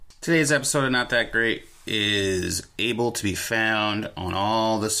Today's episode of Not That Great is able to be found on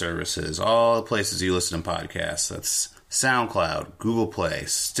all the services, all the places you listen to podcasts. That's SoundCloud, Google Play,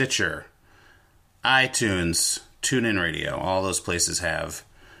 Stitcher, iTunes, TuneIn Radio. All those places have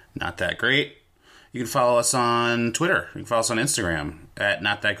Not That Great. You can follow us on Twitter. You can follow us on Instagram at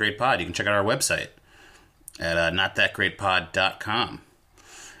Not That Great Pod. You can check out our website at notthatgreatpod.com.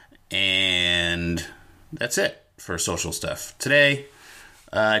 And that's it for social stuff. Today,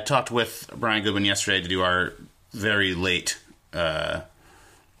 I talked with Brian Goodwin yesterday to do our very late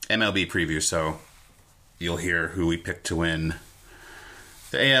MLB preview, so you'll hear who we picked to win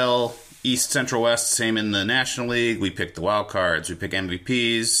the AL East, Central, West. Same in the National League. We picked the wild cards. We pick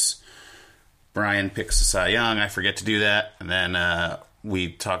MVPs. Brian picks the Cy Young. I forget to do that. And then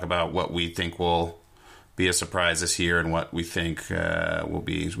we talk about what we think will be a surprise this year and what we think will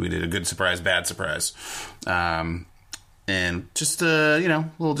be. We did a good surprise, bad surprise. And just a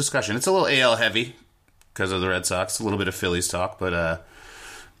little discussion. It's a little AL heavy because of the Red Sox. A little bit of Phillies talk, but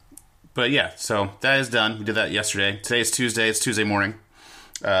yeah. So that is done. We did that yesterday. Today is Tuesday. It's Tuesday morning.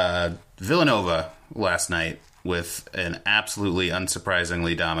 Villanova last night with an absolutely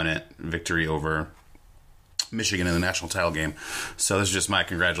unsurprisingly dominant victory over Michigan in the national title game. So this is just my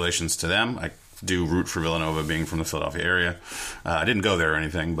congratulations to them. I do root for Villanova, being from the Philadelphia area. I didn't go there or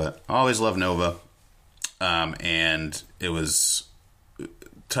anything, but I always love Nova. And it was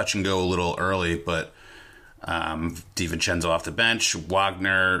touch and go a little early, but DiVincenzo off the bench,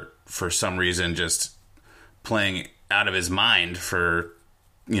 Wagner for some reason just playing out of his mind for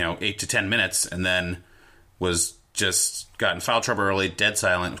 8 to 10 minutes, and then was just got in foul trouble early, dead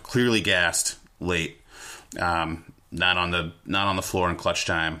silent, clearly gassed late, not on the floor in clutch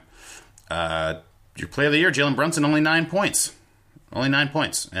time. Your player of the year, Jalen Brunson, only 9 points,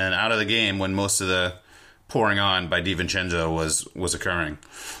 and out of the game when most of the pouring on by DiVincenzo was occurring.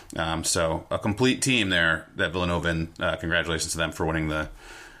 So a complete team there, that Villanova, and congratulations to them for winning the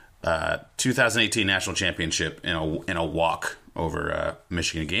 2018 national championship in a walk over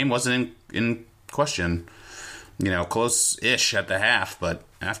Michigan. Game wasn't in question, close-ish at the half, but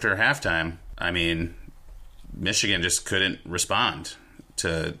after halftime, Michigan just couldn't respond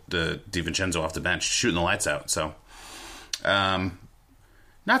to the DiVincenzo off the bench shooting the lights out. So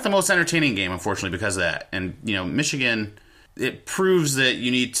not the most entertaining game, unfortunately, because of that. And, Michigan, it proves that you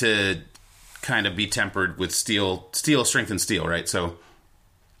need to kind of be tempered with steel, strength, and steel, right? So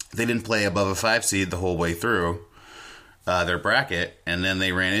they didn't play above a 5 seed the whole way through their bracket, and then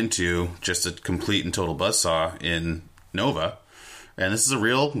they ran into just a complete and total buzzsaw in Nova. And this is a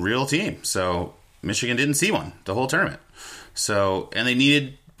real team. So Michigan didn't see one the whole tournament. So, and they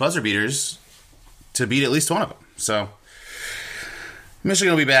needed buzzer beaters to beat at least one of them. So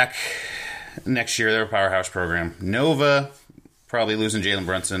Michigan will be back next year. They're a powerhouse program. Nova probably losing Jalen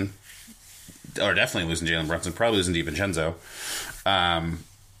Brunson, or definitely losing Jalen Brunson, probably losing DiVincenzo.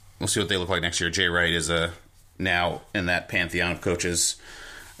 We'll see what they look like next year. Jay Wright is now in that pantheon of coaches.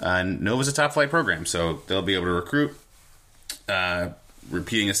 Nova's a top-flight program, so they'll be able to recruit.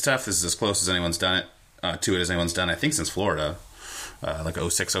 Repeating is tough. This is as close as anyone's done it, to it as anyone's done, I think, since Florida, like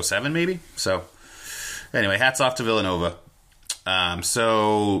 06, 07 maybe. So anyway, hats off to Villanova.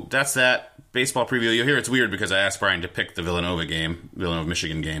 So that's that. Baseball preview. You'll hear it's weird because I asked Brian to pick the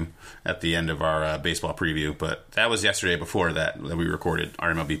Villanova-Michigan game at the end of our baseball preview, but that was yesterday before that we recorded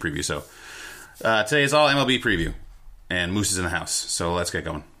our MLB preview. So today is all MLB preview, and Moose is in the house, so let's get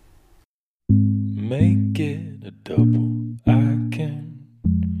going. Make it a double, I can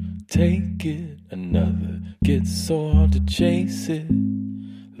take it another, gets so hard to chase it,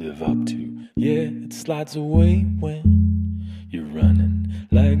 live up to, yeah, it slides away when you're running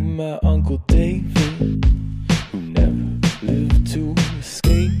like my Uncle David, who never lived to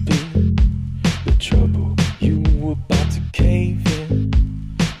escape it. The trouble you were about to cave in,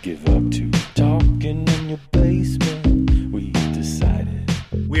 give up to talking in your basement. We decided.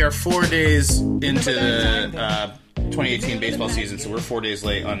 We are 4 days into the 2018 baseball season, so we're 4 days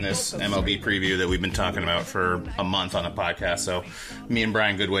late on this MLB preview that we've been talking about for a month on the podcast. So me and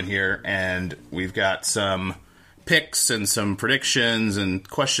Brian Goodwin here, and we've got some picks and some predictions and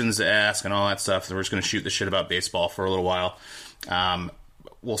questions to ask and all that stuff. So we're just going to shoot the shit about baseball for a little while.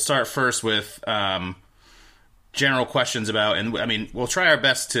 We'll start first with general questions about, and we'll try our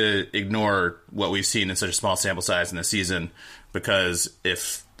best to ignore what we've seen in such a small sample size in the season, because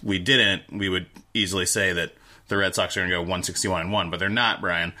if we didn't, we would easily say that the Red Sox are going to go 161-1, but they're not,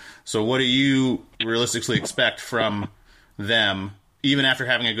 Brian. So what do you realistically expect from them, even after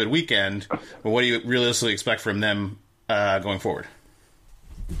having a good weekend? But what do you realistically expect from them going forward?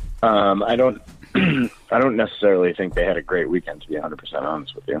 I don't I don't necessarily think they had a great weekend, to be 100%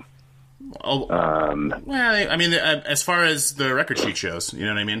 honest with you. Oh, well, I mean, as far as the record sheet shows, you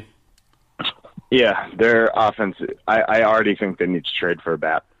know what I mean? Yeah, their offense. I already think they need to trade for a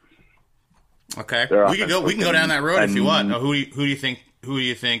bat. Okay, we can go down that road if you want. Who do you think? Who do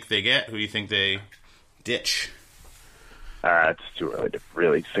you think they get? Who do you think they ditch? It's too early to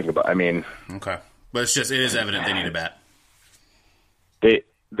really think about. I mean, okay, but it is evident they need a bat.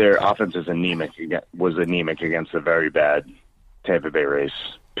 Their offense is was anemic against a very bad Tampa Bay Rays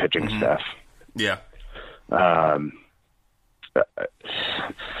pitching staff. Yeah.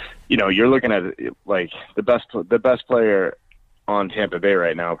 You're looking at like the best player on Tampa Bay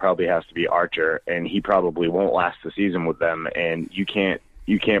right now probably has to be Archer, and he probably won't last the season with them. And you can't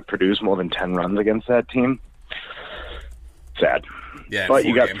produce more than 10 runs against that team. Sad. Yeah, but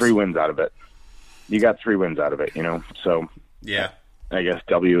you got 3 wins out of it. So yeah, I guess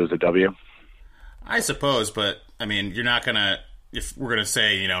W is a W. I suppose, but I mean, you're not gonna. If we're gonna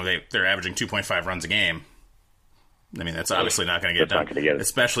say they're averaging 2.5 runs a game. I mean, that's obviously not going to get done,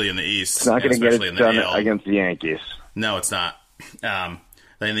 especially in the East. It's not going to get it done against the Yankees. No, it's not. And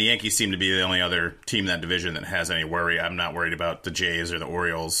the Yankees seem to be the only other team in that division that has any worry. I'm not worried about the Jays or the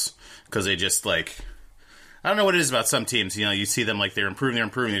Orioles because they just I don't know what it is about some teams. You see them they're improving.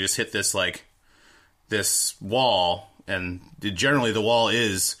 They just hit this wall, and generally the wall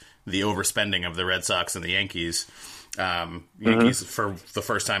is the overspending of the Red Sox and the Yankees. Yankees for the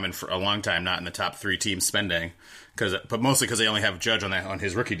first time in a long time not in the top 3 teams spending, but mostly because they only have Judge on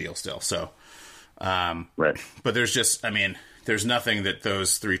his rookie deal still. So, right. But there's nothing that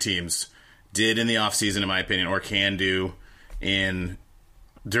those 3 teams did in the offseason, in my opinion, or can do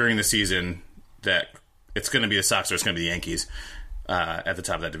during the season that it's going to be the Sox or it's going to be the Yankees at the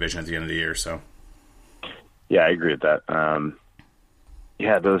top of that division at the end of the year. So, yeah, I agree with that.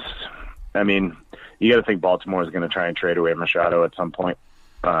 You got to think Baltimore is going to try and trade away Machado at some point,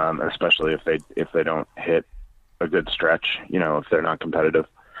 especially if they don't hit a good stretch. If they're not competitive,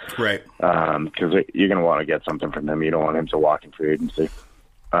 right? Because you're going to want to get something from him. You don't want him to walk in free agency.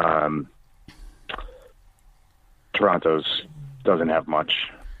 Toronto's doesn't have much.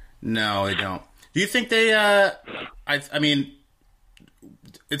 No, they don't. Do you think they? I mean,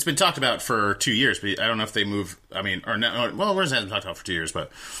 it's been talked about for 2 years, but I don't know if they move. I mean, or no. Well, it hasn't been talked about for 2 years,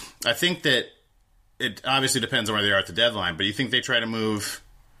 but I think that. It obviously depends on where they are at the deadline, but you think they try to move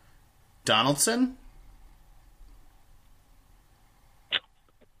Donaldson?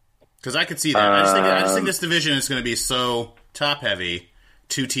 Because I could see that. I just think this division is going to be so top-heavy,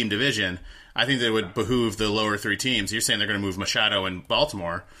 2-team division. I think that it would behoove the lower 3 teams. You're saying they're going to move Machado and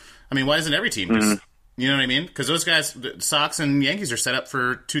Baltimore. I mean, why doesn't every team just... You know what I mean? Because those guys, Sox and Yankees, are set up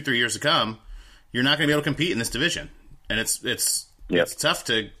for 2-3 years to come. You're not going to be able to compete in this division. And it's tough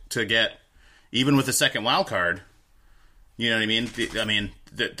to get... Even with the second wild card, you know what I mean?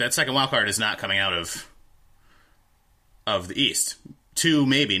 That second wild card is not coming out of the East. 2,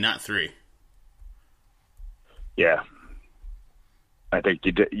 maybe, not 3. Yeah. I think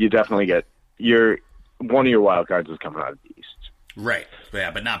you definitely get one of your wild cards is coming out of the East. Right.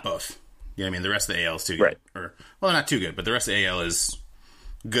 Yeah, but not both. You know what I mean? The rest of the AL is too good. Right. Not too good, but the rest of the AL is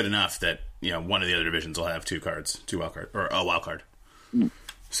good enough that, one of the other divisions will have 2 wild cards, or a wild card.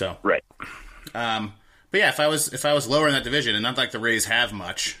 So. Right. But yeah, if I was lower in that division, and not like the Rays have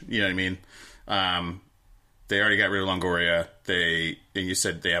much, you know what I mean? They already got rid of Longoria. And you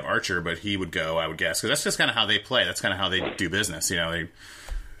said they have Archer, but he would go, I would guess, because that's just kind of how they play. That's kind of how they do business. They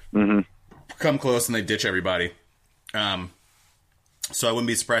come close and they ditch everybody. So I wouldn't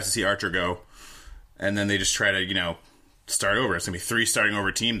be surprised to see Archer go, and then they just try to start over. It's gonna be 3 starting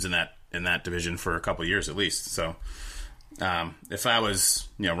over teams in that division for a couple of years at least. So. If I was,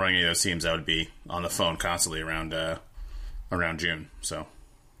 running any of those teams, I would be on the phone constantly around June. So,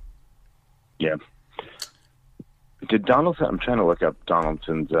 yeah. Did Donaldson? I'm trying to look up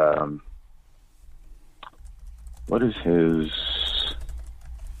Donaldson's. What is his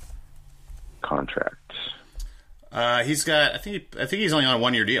contract? He's got. I think he's only on a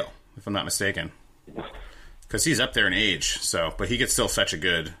 1-year deal, if I'm not mistaken, because he's up there in age. So, but he could still fetch a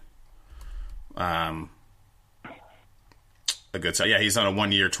good. Yeah, he's on a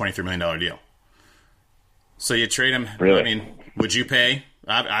 1-year, $23 million deal. So you trade him. Really? I mean, would you pay?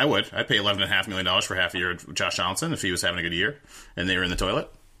 I would. I'd pay $11.5 million for half a year of Josh Donaldson if he was having a good year and they were in the toilet.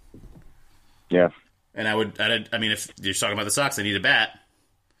 Yeah. And I mean, if you're talking about the Sox, they need a bat.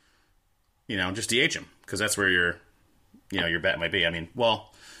 Just DH him because that's where your bat might be. I mean,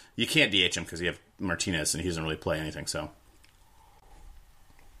 well, you can't DH him because you have Martinez and he doesn't really play anything. So.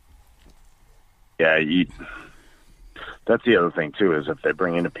 Yeah, that's the other thing too. Is if they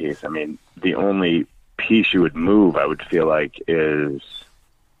bring in a piece. I mean, the only piece you would move, I would feel like, is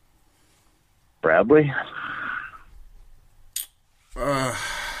Bradley. But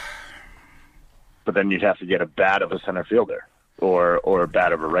then you'd have to get a bat of a center fielder or a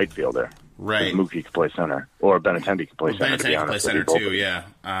bat of a right fielder. Right. Mookie could play center, or Benintendi could play center. Benintendi could play center too, yeah.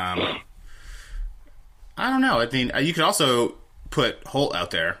 I don't know. I mean, you could also put Holt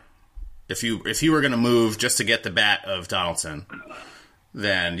out there. If you were going to move just to get the bat of Donaldson,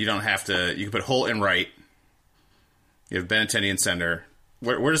 then you don't have to. You can put Holt in right. You have Benintendi in center.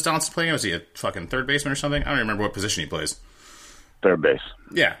 Where does Donaldson play? Was he a fucking third baseman or something? I don't remember what position he plays. Third base.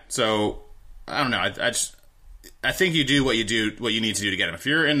 Yeah. So I don't know. I think you do what you need to do to get him. If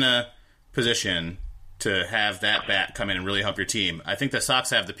you're in the position to have that bat come in and really help your team, I think the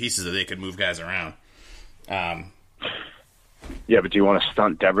Sox have the pieces that they could move guys around. Yeah, but do you want to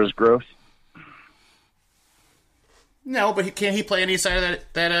stunt Devers' growth? No, but can't he play any side of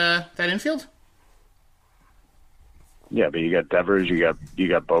that infield? Yeah, but you got Devers, you got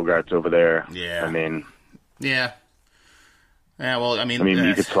Bogarts over there. Yeah, I mean, yeah. Well, I mean,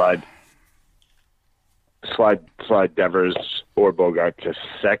 you could slide Devers or Bogart to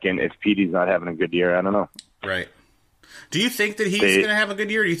second if Petey's not having a good year. I don't know. Right. Do you think that he's going to have a good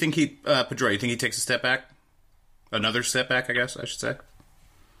year? Or do you think Pedroia? You think he takes a step back? Another step back, I guess I should say.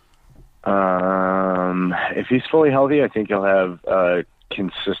 If he's fully healthy, I think he'll have a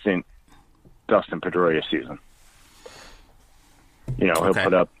consistent Dustin Pedroia season. He'll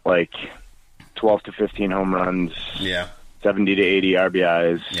put up like 12 to 15 home runs. Yeah. 70 to 80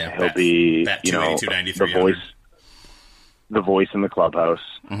 RBIs. Yeah, he'll be, the voice in the clubhouse.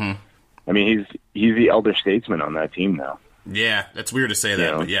 Mm-hmm. I mean, he's the elder statesman on that team now. Yeah, that's weird to say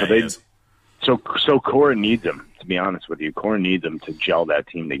that, but yeah, he is. So Cora needs him, to be honest with you. Cora needs him to gel that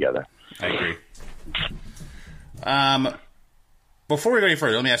team together. I agree. Before we go any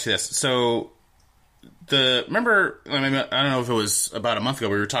further, let me ask you this. So, remember, I don't know if it was about a month ago,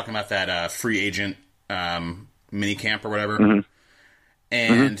 we were talking about that free agent mini camp or whatever. Mm-hmm.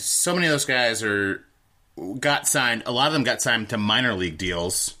 And so many of those guys got signed. A lot of them got signed to minor league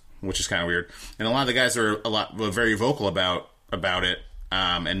deals, which is kind of weird. And a lot of the guys were very vocal about it,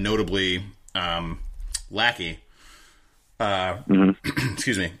 and notably Lackey.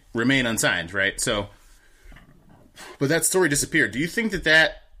 Excuse me, remain unsigned, right? So, but that story disappeared. Do you think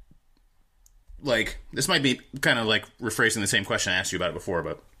that like, this might be kind of like rephrasing the same question I asked you about it before,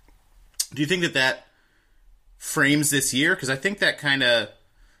 but do you think that frames this year? Because I think that kind of,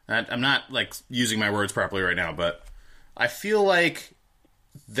 I'm not like using my words properly right now, but I feel like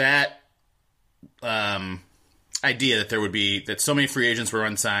that idea that there would be, that so many free agents were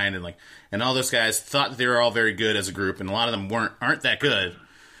unsigned and all those guys thought that they were all very good as a group, and a lot of them aren't that good.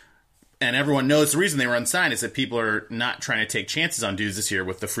 And everyone knows the reason they were unsigned is that people are not trying to take chances on dudes this year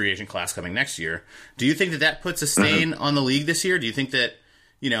with the free agent class coming next year. Do you think that puts a stain on the league this year? Do you think that,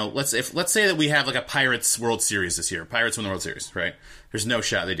 let's say that we have like a Pirates World Series this year. Pirates win the World Series, right? There's no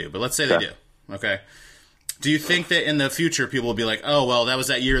shot they do, but let's say they do. Okay. Do you think that in the future people will be like, oh, well, that was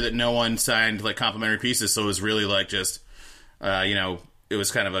that year that no one signed like complimentary pieces, so it was really like just, it was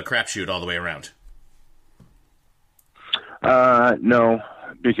kind of a crapshoot all the way around? No,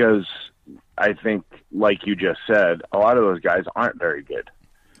 because I think, like you just said, a lot of those guys aren't very good.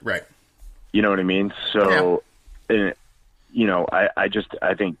 Right. You know what I mean? So, I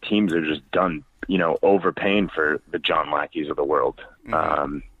think teams are just done, overpaying for the John Lackeys of the world.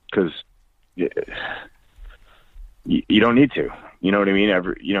 Because you don't need to. You know what I mean?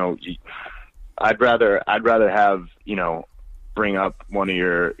 I'd rather have, bring up one of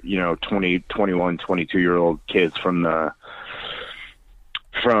your, 20, 21, 22-year-old kids from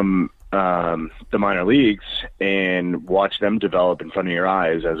the minor leagues and watch them develop in front of your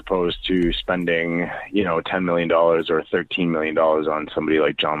eyes, as opposed to spending, $10 million or $13 million on somebody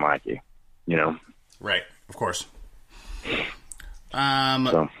like John Lackey, Right, of course.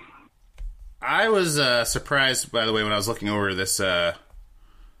 So. I was surprised, by the way, when I was looking over this, the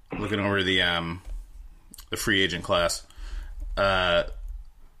free agent class, that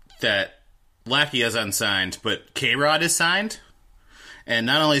Lackey is unsigned, but K-Rod is signed. And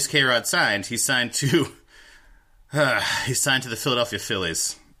not only is K-Rod signed, he's signed to the Philadelphia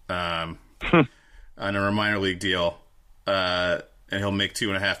Phillies on a minor league deal, and he'll make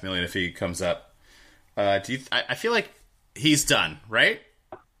 $2.5 million if he comes up. I feel like he's done, right?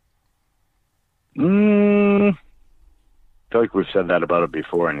 I feel like we've said that about it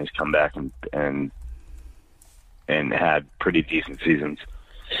before, and he's come back and had pretty decent seasons.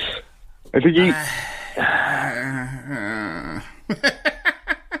 I think he.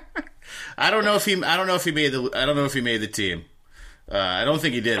 I don't know if he made the team. I don't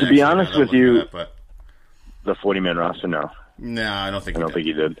think he did. To be honest with you, the 40-man roster? No, No, I don't think. I don't think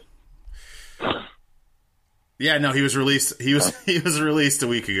he did. Yeah, no, he was released. He was released a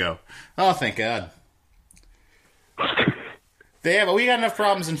week ago. Oh, thank God. We got enough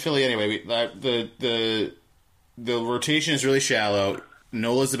problems in Philly anyway. The rotation is really shallow.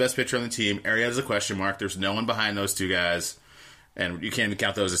 Nola's the best pitcher on the team. Arrieta's a question mark. There's no one behind those two guys, and you can't even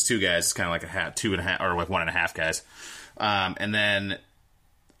count those as two guys. It's kind of like a 2.5 or like 1.5 guys. And then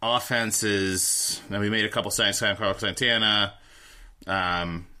offense is. Now we made a couple signings. Carlos Santana,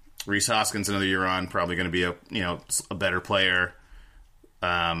 Rhys Hoskins another year on, probably going to be a better player.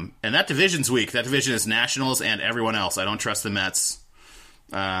 And that division's weak. That division is Nationals and everyone else. I don't trust the Mets.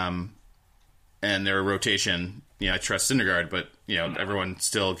 And their rotation. I trust Syndergaard, but everyone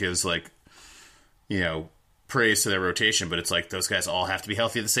still gives praise to their rotation. But it's like those guys all have to be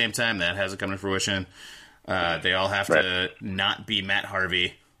healthy at the same time. That hasn't come to fruition. They all have to not be Matt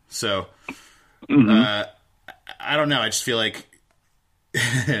Harvey. So I don't know. I just feel like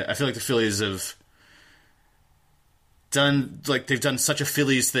the Phillies have they've done such a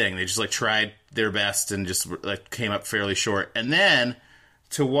Phillies thing. They just tried their best and just came up fairly short. And then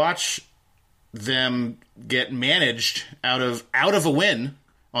to watch them get managed out of a win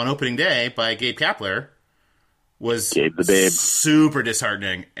on opening day by Gabe Kapler was Gabe the Babe. Super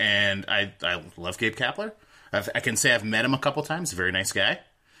disheartening. And I love Gabe Kapler. I can say I've met him a couple times. He's a very nice guy.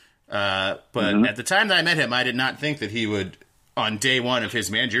 But at the time that I met him, I did not think that he would, on day one of his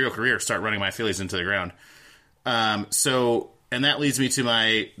managerial career, start running my Phillies into the ground. And that leads me to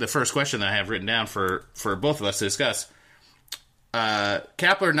the first question that I have written down for both of us to discuss.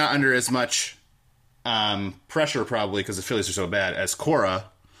 Kapler not under as much pressure probably because the Phillies are so bad as Cora,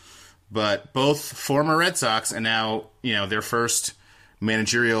 but both former Red Sox, and now their first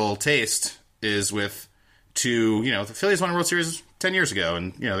managerial taste is with two. The Phillies won a World Series 10 years ago,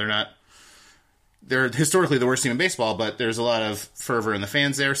 and they're historically the worst team in baseball, but there's a lot of fervor in the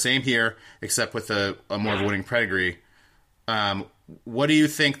fans there. Same here, except with a more of a winning pedigree. What do you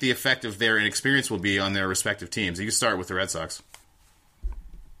think the effect of their inexperience will be on their respective teams? You can start with the Red Sox.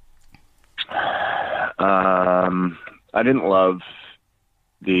 I didn't love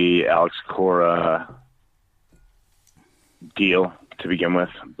the Alex Cora deal to begin with,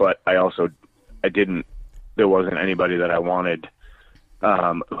 but there wasn't anybody that I wanted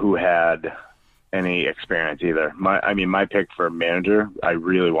who had any experience either. My pick for manager, I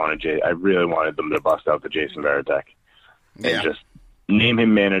really wanted them to bust out the Jason Varitek and just name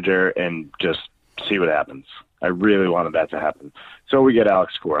him manager and just see what happens. I really wanted that to happen. So we get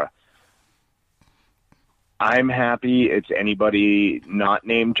Alex Cora. I'm happy it's anybody not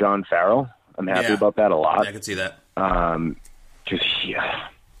named John Farrell. I'm happy about that a lot. I can see that. Because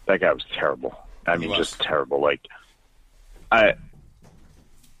that guy was terrible. Just terrible. I'd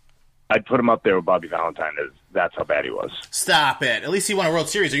put him up there with Bobby Valentine. That's how bad he was. Stop it. At least he won a World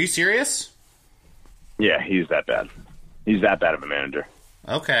Series. Are you serious? Yeah, he's that bad. He's that bad of a manager.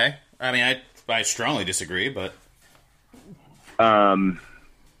 Okay. I strongly disagree, but...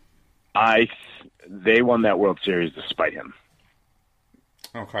 They won that World Series despite him.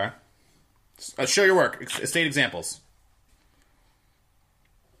 Okay. Show your work. State examples.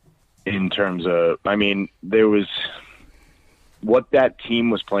 In terms of... there was... What that team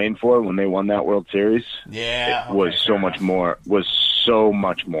was playing for when they won that World Series was so much more.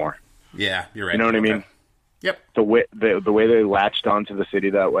 Yeah, you're right. You know what I mean? Yep. The way they latched onto the city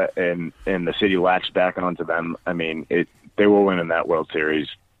that way, and the city latched back onto them. They were winning that World Series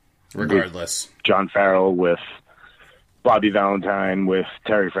regardless. With John Farrell, with Bobby Valentine, with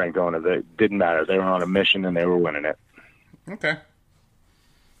Terry Francona. It didn't matter. They were on a mission and they were winning it. Okay.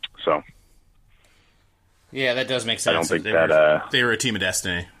 So. Yeah, that does make sense. I don't think they were a team of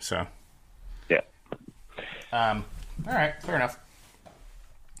destiny. So. Yeah. All right. Fair enough.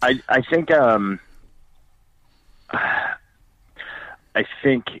 I think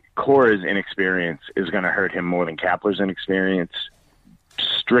Cora's inexperience is going to hurt him more than Kapler's inexperience,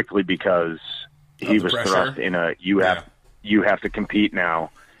 strictly because he was thrust in you have to compete now.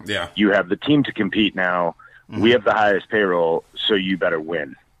 Yeah. You have the team to compete now. Mm-hmm. We have the highest payroll, so you better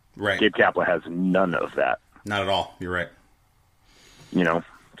win. Right. Gabe Kapler has none of that. Not at all. You're right.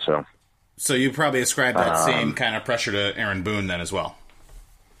 So you probably ascribe that same kind of pressure to Aaron Boone then as well.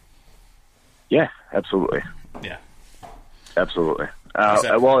 Yeah, absolutely. Yeah. Absolutely.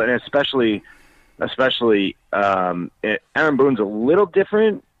 And especially Aaron Boone's a little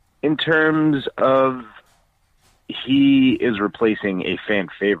different in terms of he is replacing a fan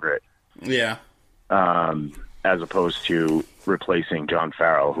favorite. Yeah. As opposed to replacing John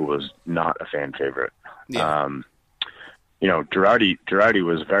Farrell, who was not a fan favorite. Yeah. Girardi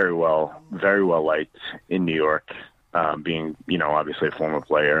was very well liked in New York, being, obviously a former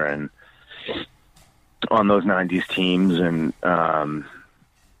player and on those 90s teams. And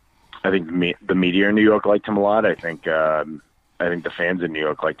I think the media in New York liked him a lot. I think the fans in New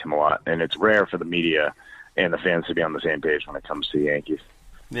York liked him a lot. And it's rare for the media and the fans to be on the same page when it comes to the Yankees.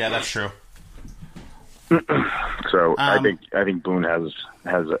 Yeah, that's true. So I think Boone has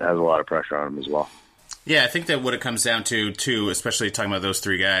a lot of pressure on him as well. Yeah, I think that what it comes down to, too, especially talking about those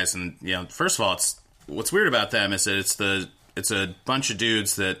three guys, and first of all, what's weird about them is that it's a bunch of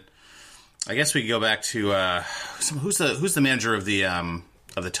dudes that I guess we could go back to who's the manager of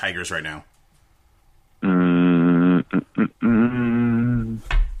the Tigers right now?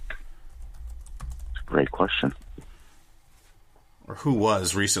 Great question. Or who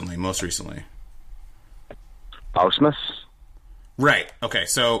was most recently? Ausmus? Right. Okay.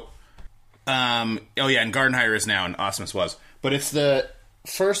 So, and Gardenhire is now, and Ausmus was. But it's the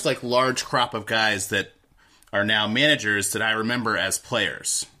first, large crop of guys that are now managers that I remember as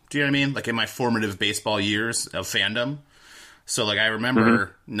players. Do you know what I mean? Like, in my formative baseball years of fandom. So, I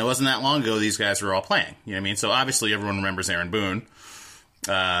remember, it wasn't that long ago these guys were all playing. You know what I mean? So, obviously, everyone remembers Aaron Boone.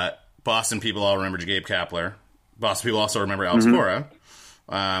 Boston people all remember Gabe Kapler. Boston people also remember Alex Cora.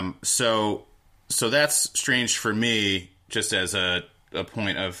 So that's strange for me, just as a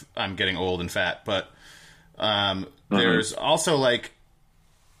point of I'm getting old and fat. But there's also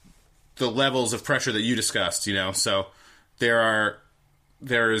the levels of pressure that you discussed. So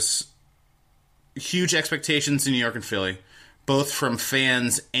there's huge expectations in New York and Philly, both from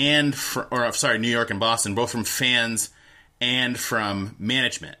fans and New York and Boston, both from fans and from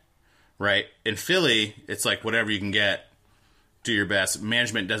management. Right? In Philly, it's whatever you can get. Do your best.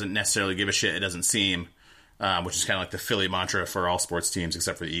 Management doesn't necessarily give a shit, it doesn't seem, which is kind of the Philly mantra for all sports teams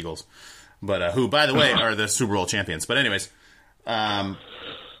except for the Eagles, but who, by the way, are the Super Bowl champions. But anyways, yeah,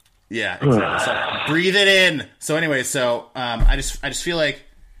 exactly. So, breathe it in. So anyways, I just feel like,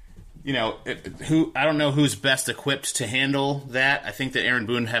 I don't know who's best equipped to handle that. I think that Aaron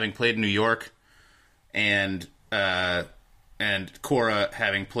Boone, having played in New York, and Cora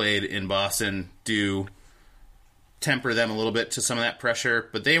having played in Boston, do temper them a little bit to some of that pressure,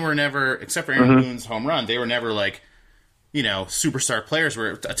 but they were never, except for Aaron Boone's home run, they were never superstar players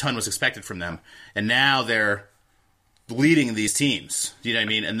where a ton was expected from them. And now they're leading these teams. You know what I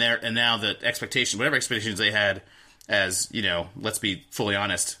mean? And now the expectations, whatever expectations they had as, let's be fully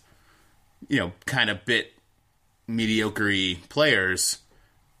honest, kind of bit mediocre players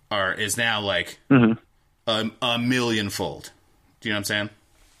is now a millionfold. Do you know what I'm saying?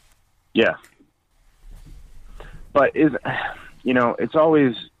 Yeah. But it's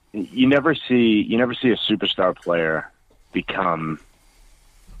always, you never see a superstar player become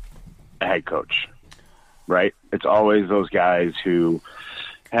a head coach, right? It's always those guys who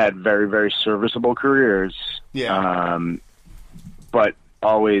had very, very serviceable careers, but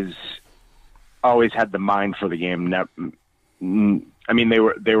always had the mind for the game. I mean, they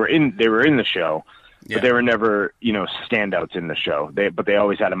were in the show, but they were never, standouts in the show. But they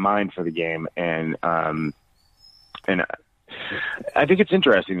always had a mind for the game, and I think it's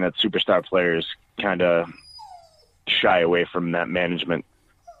interesting that superstar players kind of shy away from that management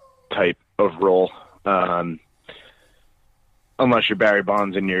type of role, unless you're Barry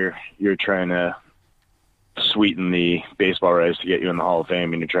Bonds and you're trying to sweeten the baseball rights to get you in the Hall of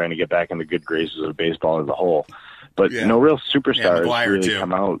Fame, and you're trying to get back in the good graces of baseball as a whole. But no real superstars really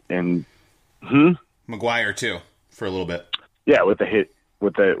come out. And McGuire too, for a little bit. Yeah, with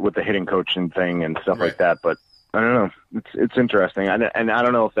the hitting coaching thing and stuff like that. But I don't know. It's interesting, and I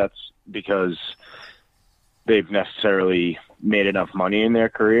don't know if that's because they've necessarily made enough money in their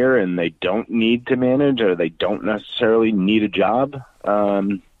career and they don't need to manage, or they don't necessarily need a job. I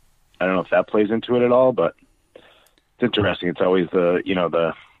don't know if that plays into it at all, but it's interesting. It's always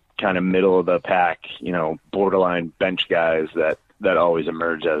the kind of middle of the pack, borderline bench guys that always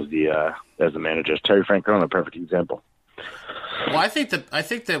emerge as the managers. Terry Francona, a perfect example. Well, I think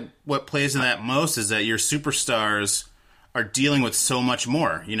that what plays in that most is that your superstars are dealing with so much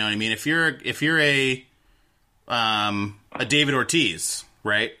more. You know what I mean? If you're a David Ortiz,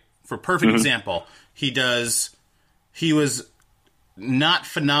 right? For perfect example, he was not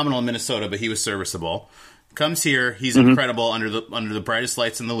phenomenal in Minnesota, but he was serviceable. Comes here, he's incredible under the brightest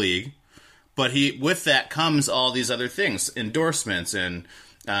lights in the league. But with that comes all these other things, endorsements and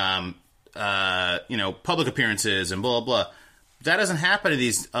public appearances and blah blah blah. That doesn't happen to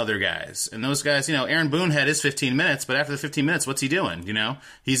these other guys. And those guys, Aaron Boone had his 15 minutes, but after the 15 minutes, what's he doing?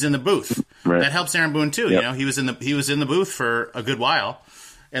 He's in the booth. Right. That helps Aaron Boone too. Yep. He was in the booth for a good while,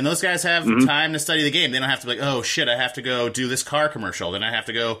 And those guys have time to study the game. They don't have to be like, oh shit, I have to go do this car commercial. Then I have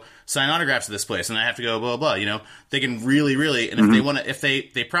to go sign autographs at this place, and I have to go blah blah. They can really, and if they want to, if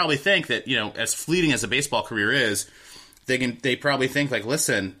they probably think that as fleeting as a baseball career is, they probably think like,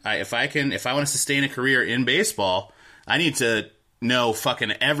 listen, if I want to sustain a career in baseball, I need to know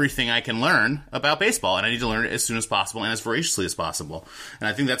fucking everything I can learn about baseball, and I need to learn it as soon as possible and as voraciously as possible. And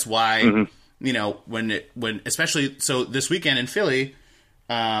I think that's why when especially so this weekend in Philly.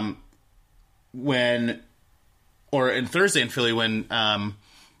 In Thursday in Philly, when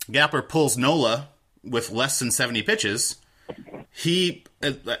Gapper pulls Nola with less than 70 pitches, I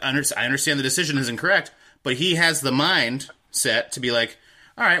understand the decision isn't correct, but he has the mind set to be like,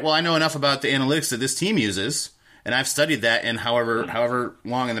 all right, well, I know enough about the analytics that this team uses, and I've studied that in however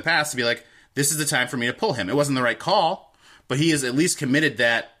long in the past to be like, this is the time for me to pull him. It wasn't the right call, but he has at least committed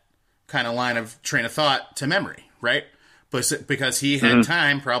that kind of line of train of thought to memory, right? But because he had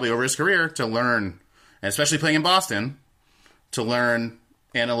time, probably over his career, to learn, and especially playing in Boston, to learn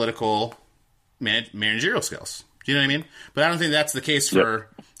analytical managerial skills. Do you know what I mean? But I don't think that's the case for,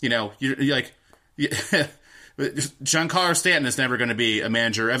 you're like, Giancarlo Stanton is never going to be a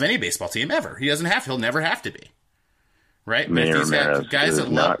manager of any baseball team ever. He'll never have to be. Right? Mayor Ramirez guys that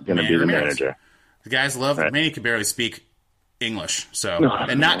love going to be the manager. The guys love, right. Manny can barely speak English. So,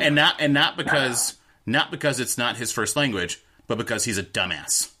 not because it's not his first language, but because he's a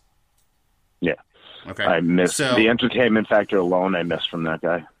dumbass. Yeah. Okay. I miss the entertainment factor alone. I miss from that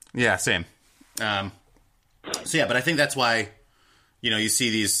guy. Yeah, same. But I think that's why, you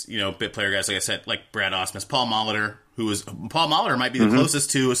see these, bit player guys, like I said, like Brad Ausmus, Paul Molitor might be the closest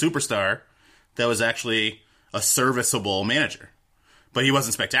to a superstar that was actually a serviceable manager, but he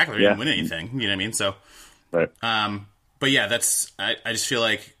wasn't spectacular. He didn't win anything. You know what I mean? So, right. But yeah, I just feel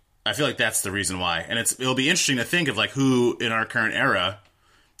like that's the reason why. And it'll be interesting to think of like who in our current era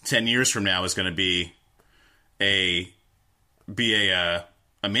 10 years from now is going to be a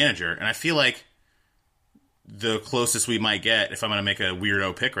manager. And I feel like the closest we might get, if I'm going to make a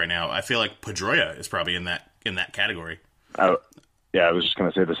weirdo pick right now, I feel like Pedroia is probably in that category. Oh, yeah, I was just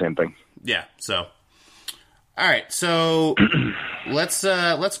going to say the same thing. Yeah. So, all right. So let's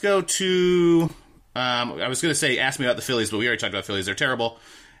go to, I was going to say, ask me about the Phillies, but we already talked about Phillies. They're terrible.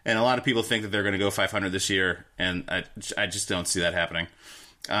 And a lot of people think that they're going to go 500 this year, and I just don't see that happening.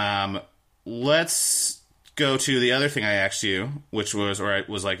 Let's go to the other thing I asked you, which was, or I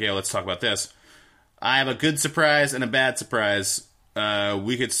was like, yeah, let's talk about this. I have a good surprise and a bad surprise.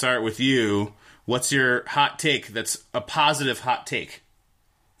 We could start with you. What's your hot take that's a positive hot take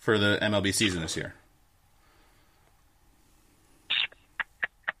for the MLB season this year?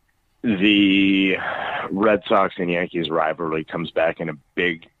 The Red Sox and Yankees rivalry comes back in a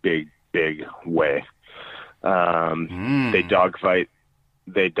big, big, big way. They dogfight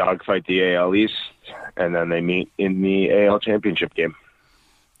the AL East, and then they meet in the AL Championship game.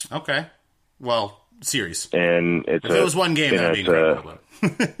 Okay. Well, series. And if it was one game, that would be incredible.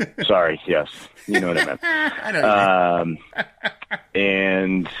 Sorry, yes. You know what I meant. I know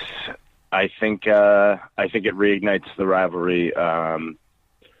and I think it reignites the rivalry.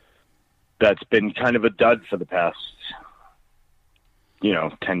 That's been kind of a dud for the past,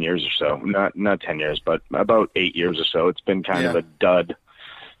 10 years or so. Not 10 years, but about 8 years or so. It's been kind of a dud.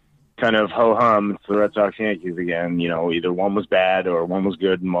 Kind of ho-hum. It's the Red Sox Yankees again. Either one was bad or one was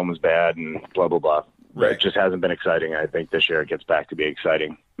good and one was bad and blah, blah, blah. Right. It just hasn't been exciting. I think this year it gets back to be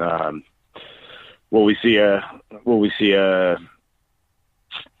exciting. Will we see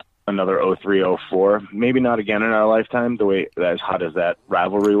another 03-04? Maybe not again in our lifetime, the way as hot as that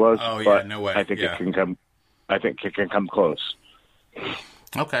rivalry was. Oh yeah, but no way. I think it can come. I think it can come close.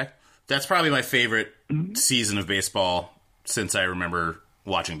 Okay, that's probably my favorite season of baseball since I remember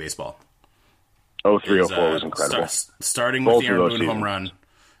watching baseball. 03-04 was incredible. Starting with the Aaron Boone home run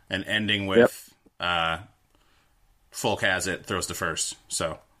and ending with Fulk has it, throws to first.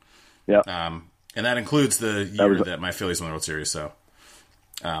 So, and that includes the year that my Phillies won the World Series. So.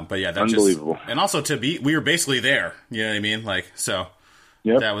 But yeah, that's unbelievable. And also we were basically there. You know what I mean? That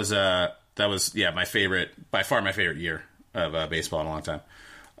was by far my favorite year of baseball in a long time.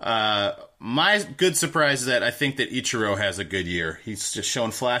 My good surprise is that I think that Ichiro has a good year. He's just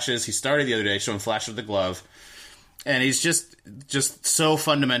showing flashes. He started the other day showing flashes of the glove, and he's just so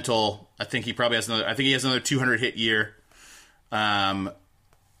fundamental. I think he probably has another 200 hit year. But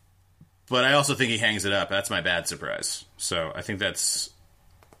I also think he hangs it up. That's my bad surprise. So I think that's.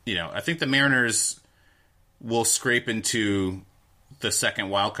 I think the Mariners will scrape into the second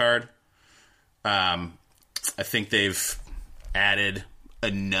wild card. I think they've added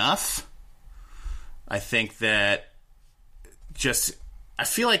enough. I think that I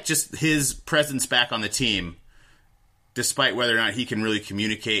feel like just his presence back on the team, despite whether or not he can really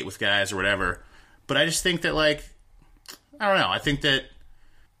communicate with guys or whatever. But I just think that, like, I don't know. I think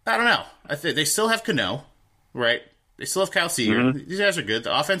they still have Cano, right? They still have Kyle Seager. Mm-hmm. These guys are good.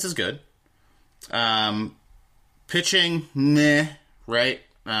 The offense is good. Pitching, meh, right?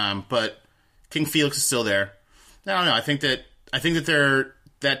 But King Felix is still there. I don't know. I think that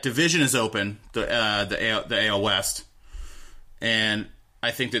that division is open, the AL West, and I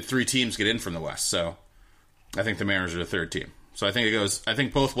think that 3 teams get in from the West. So I think the Mariners are the 3rd team. So I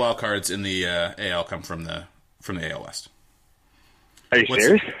think both wild cards in the AL come from the AL West. Are you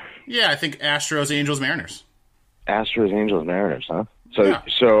serious? Yeah, I think Astros, Angels, Mariners. Astros, Angels, Mariners, huh? Yeah.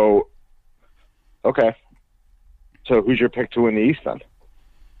 So okay. So who's your pick to win the East then?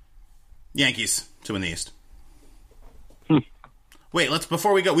 Yankees to win the East. Wait,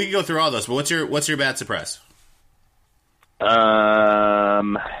 before we can go through all those. But what's your bad surprise? I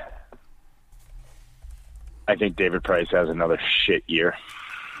think David Price has another shit year.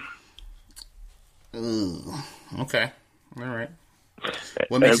 Okay, all right.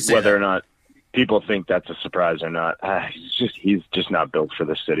 What makes you say Whether that? or not people think that's a surprise or not, he's just not built for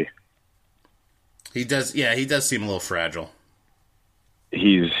this city. He does. Yeah, he does seem a little fragile.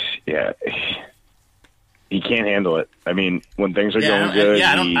 He can't handle it. I mean, when things are going good,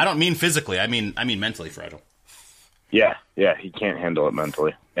 I don't mean physically. I mean mentally fragile. Yeah, he can't handle it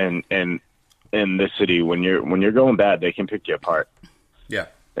mentally. And in this city, when you're going bad, they can pick you apart. Yeah.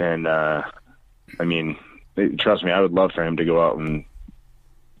 And I mean, trust me, I would love for him to go out and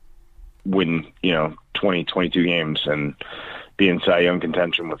win, 20, 22 games and be in Cy Young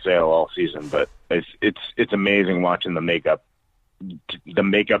contention with Sale all season. But it's amazing watching the makeup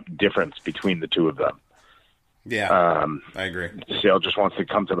difference between the two of them. Yeah, I agree. Sale just wants to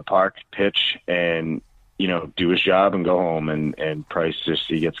come to the park, pitch, and do his job and go home. And Price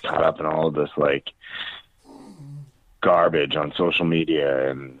he gets caught up in all of this like garbage on social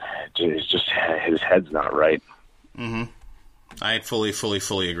media, and it's just his head's not right. Mm-hmm. I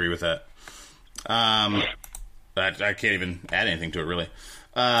fully agree with that. I can't even add anything to it really.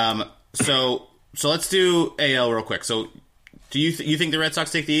 So let's do AL real quick. So do you think the Red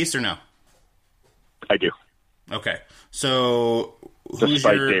Sox take the East or no? I do. Okay. So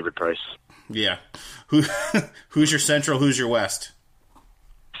despite David Price. Yeah. Who's your Central? Who's your West?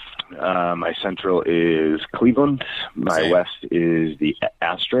 My Central is Cleveland. My Same. West is the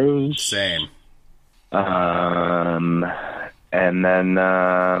Astros. Same. And then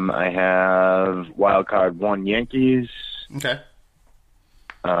I have wild card 1 Yankees. Okay.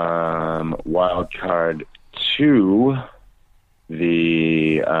 Wild card 2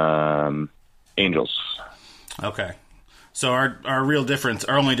 the Angels. Okay. So our only difference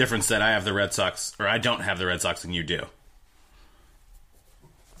that I have the Red Sox, or I don't have the Red Sox and you do.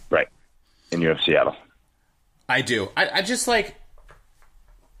 Right. And you have Seattle. I do. I just like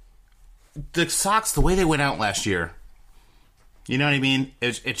the Sox, the way they went out last year. You know what I mean?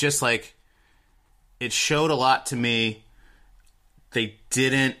 It just like, it showed a lot to me. They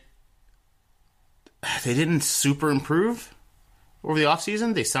didn't super improve over the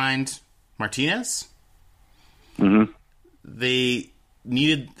offseason. They signed Martinez. Mm-hmm. They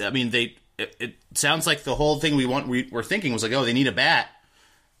needed. I mean, it sounds like the whole thing we were thinking was like, oh, they need a bat,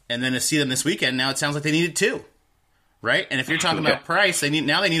 and then to see them this weekend, now it sounds like they needed 2, right? And if you're talking about Price, they need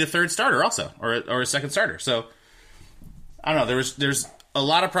a 3rd starter also, or a 2nd starter. So I don't know. There's a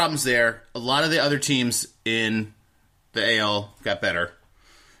lot of problems there. A lot of the other teams in the AL got better,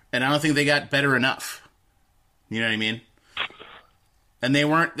 and I don't think they got better enough. You know what I mean? And they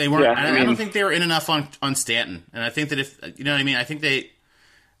weren't. Yeah, I don't think they were in enough on Stanton. And I think that if you know what I mean, I think I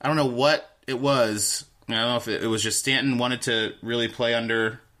don't know what it was. I don't know if it was just Stanton wanted to really play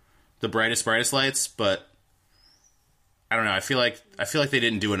under the brightest lights, but I don't know. I feel like they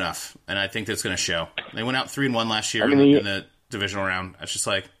didn't do enough, and I think that's going to show. They went out 3-1 last year in the divisional round. It's just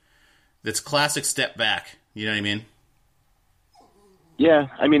like it's classic step back. You know what I mean? Yeah,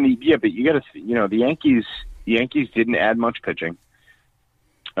 I mean, but you got to, the Yankees didn't add much pitching.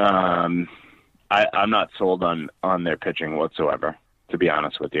 I'm not sold on their pitching whatsoever, to be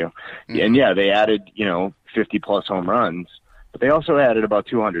honest with you. Mm-hmm. And yeah, they added 50 plus home runs, but they also added about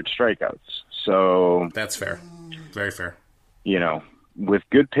 200 strikeouts. So that's fair, very fair. With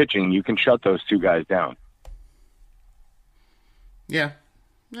good pitching, you can shut those 2 guys down. Yeah,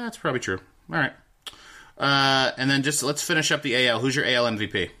 that's probably true. All right, and then just let's finish up the AL. Who's your AL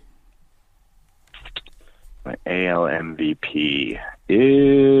MVP? My AL MVP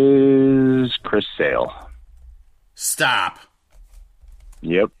is Chris Sale. Stop.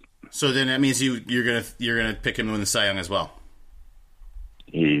 Yep. So then that means you're gonna pick him to win the Cy Young as well.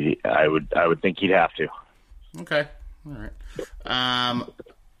 I would think he'd have to. Okay. All right.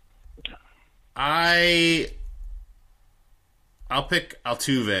 I'll pick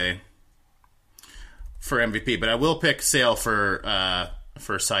Altuve for MVP, but I will pick Sale for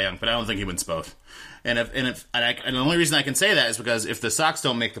Cy Young, but I don't think he wins both. And the only reason I can say that is because if the Sox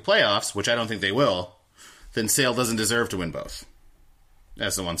don't make the playoffs, which I don't think they will, then Sale doesn't deserve to win both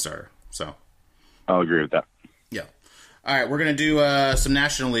as the one starter. So I'll agree with that. Yeah. All right, we're gonna do some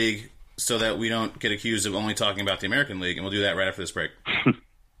National League so that we don't get accused of only talking about the American League, and we'll do that right after this break.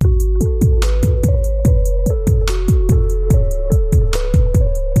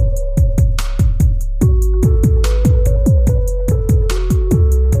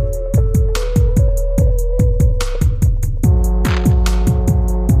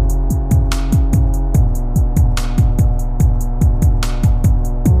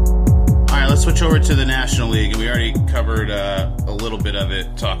 Switch over to the National League, and we already covered a little bit of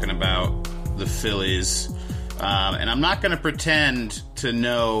it talking about the Phillies. And I'm not going to pretend to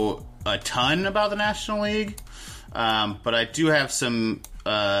know a ton about the National League, but I do have some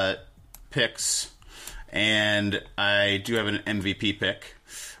picks, and I do have an MVP pick,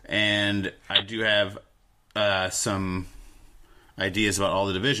 and I do have some ideas about all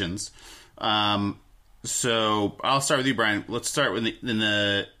the divisions. So I'll start with you, Brian. Let's start in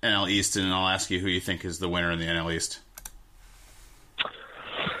the NL East, and I'll ask you who you think is the winner in the NL East.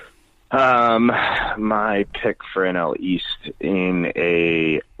 My pick for NL East in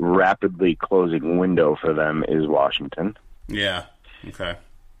a rapidly closing window for them is Washington. Yeah. Okay.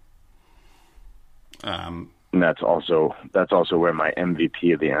 And that's also where my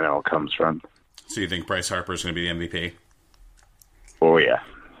MVP of the NL comes from. So you think Bryce Harper is going to be the MVP? Oh yeah.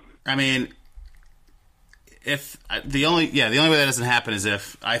 I mean, if the only way that doesn't happen is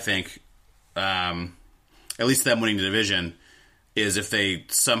if I think, at least them winning the division, is if they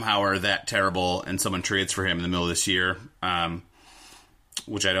somehow are that terrible and someone trades for him in the middle of this year,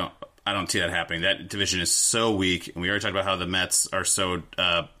 which I don't see that happening. That division is so weak, and we already talked about how the Mets are so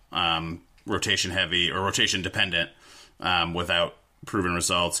rotation heavy or rotation dependent without proven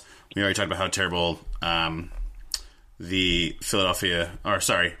results. We already talked about how terrible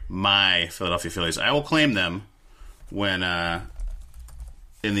my Philadelphia Phillies. I will claim them when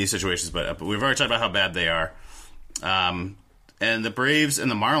in these situations, but we've already talked about how bad they are. And the Braves and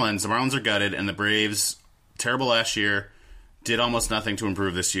the Marlins are gutted, and the Braves, terrible last year, did almost nothing to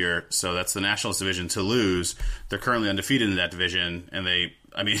improve this year. So that's the Nationals division to lose. They're currently undefeated in that division, and they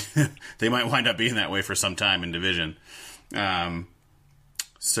might wind up being that way for some time in division.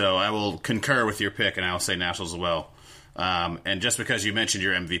 So I will concur with your pick, and I will say Nationals as well. And just because you mentioned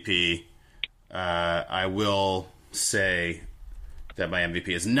your MVP, I will say that my MVP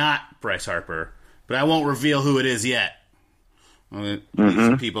is not Bryce Harper, but I won't reveal who it is yet. I'm going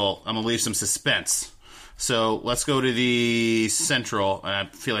to leave some suspense. So let's go to the Central. I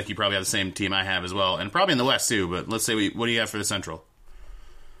feel like you probably have the same team I have as well, and probably in the West too, but let's say what do you have for the Central?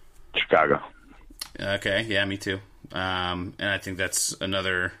 Chicago. Okay, yeah, me too. And I think that's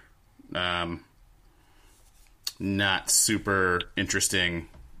another not super interesting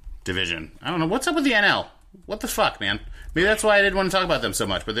division. I don't know. What's up with the NL? What the fuck, man? Maybe that's why I didn't want to talk about them so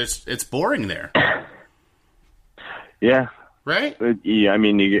much, but it's boring there. Yeah. Right? Yeah, I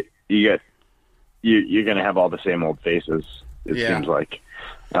mean, you're going to have all the same old faces, it seems like.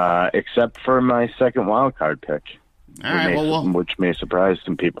 Except for my second wild card pick. All right, which may surprise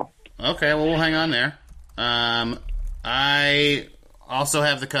some people. Okay, well, we'll hang on there. I also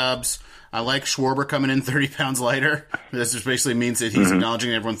have the Cubs. I like Schwarber coming in 30 pounds lighter. This just basically means that he's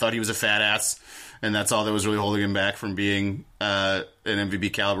acknowledging everyone thought he was a fat ass, and that's all that was really holding him back from being an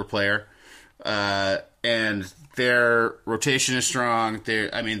MVP caliber player. And their rotation is strong.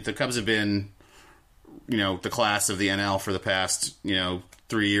 The Cubs have been, the class of the NL for the past,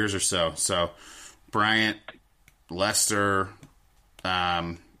 3 years or so. So Bryant, Lester,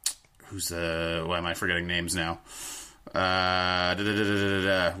 why am I forgetting names now?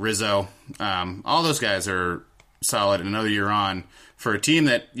 Rizzo. All those guys are solid. And another year on for a team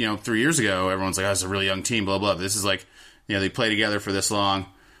that, 3 years ago, everyone's like, oh, it's a really young team, blah, blah. This is like, they play together for this long,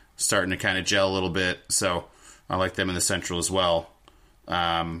 starting to kind of gel a little bit. So I like them in the Central as well.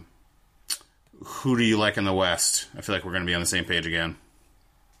 Who do you like in the West? I feel like we're going to be on the same page again.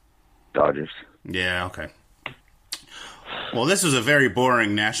 Dodgers. Yeah, okay. Well, this was a very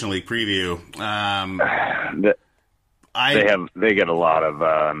boring National League preview. They have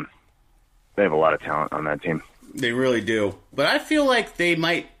a lot of talent on that team. They really do. But I feel like they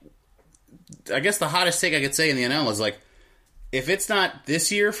might. I guess the hottest take I could say in the NL is like, if it's not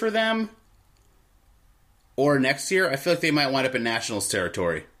this year for them or next year, I feel like they might wind up in Nationals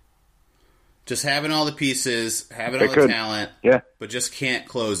territory. Just having all the pieces, having They all could. the talent, Yeah. but just can't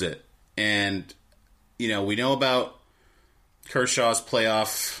close it. And, we know about Kershaw's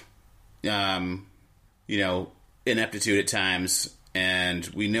playoff, ineptitude at times, and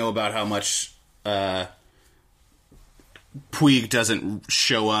we know about how much Puig doesn't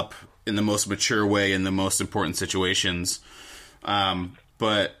show up in the most mature way in the most important situations.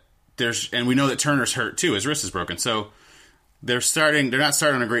 But and we know that Turner's hurt too, his wrist is broken. So they're not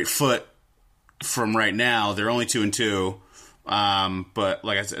starting on a great foot from right now. They're only 2-2. But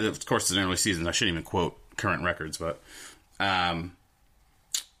like I said, of course it's an early season. I shouldn't even quote current records, but Puig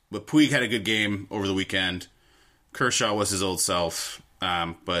had a good game over the weekend. Kershaw was his old self.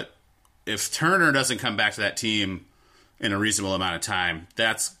 But if Turner doesn't come back to that team in a reasonable amount of time,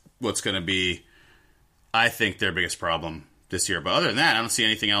 that's what's going to be, I think, their biggest problem this year. But other than that, I don't see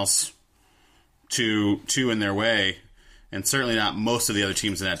anything else to in their way, and certainly not most of the other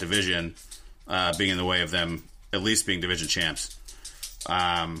teams in that division being in the way of them at least being division champs.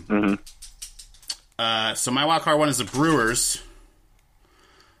 So my wild card one is the Brewers.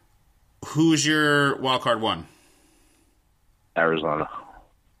 Who's your wild card one? Arizona.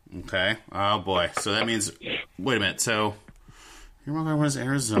 Okay. Oh boy. So that means, wait a minute. So your wild card one is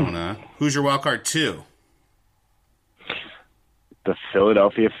Arizona. Who's your wild card two? The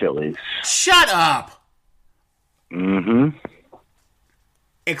Philadelphia Phillies. Shut up. Mm-hmm.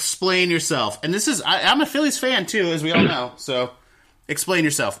 Explain yourself. And this is, I'm a Phillies fan too, as we all know. So explain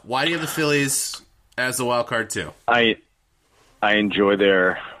yourself. Why do you have the Phillies as the wild card two? I enjoy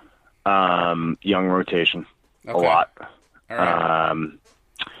their young rotation a lot. All right.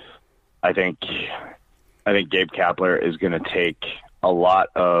 I think Gabe Kapler is going to take a lot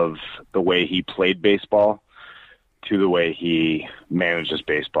of the way he played baseball to the way he manages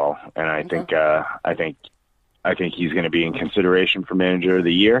baseball, and I think he's going to be in consideration for Manager of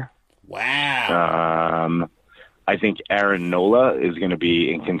the Year. Wow. I think Aaron Nola is going to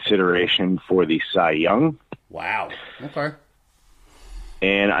be in consideration for the Cy Young. Wow. Okay.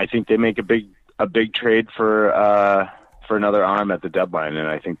 And I think they make a big trade for another arm at the deadline, and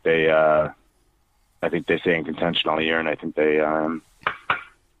I think they stay in contention all year, and I think they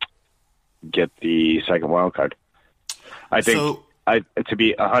get the second wild card. I think, to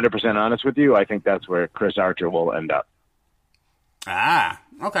be 100% honest with you, I think that's where Chris Archer will end up.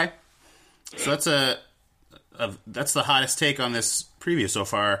 Okay. So that's the hottest take on this preview so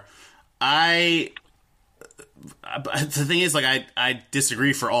far. The thing is, like, I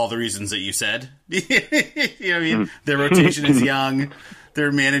disagree for all the reasons that you said. You know what I mean? Their rotation is young.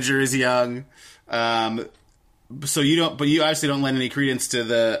 Their manager is young. So you obviously don't lend any credence to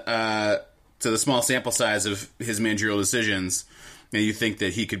the small sample size of his managerial decisions. And you think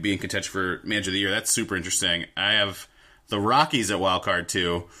that he could be in contention for Manager of the Year. That's super interesting. I have the Rockies at wild card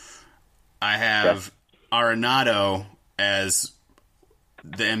 2. I have Arenado as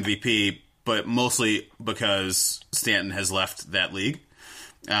the MVP, but mostly because Stanton has left that league.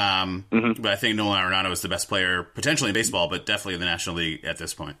 But I think Nolan Arenado is the best player, potentially in baseball, but definitely in the National League at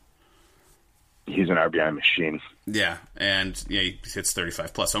this point. He's an RBI machine. Yeah, and he hits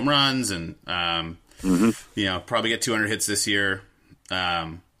 35-plus home runs, and probably get 200 hits this year.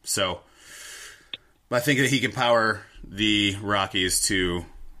 So I think that he can power the Rockies to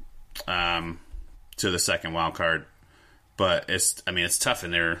the second wild card. But it's tough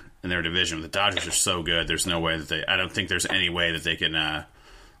in their division. The Dodgers are so good. There's no way that I don't think there's any way that they can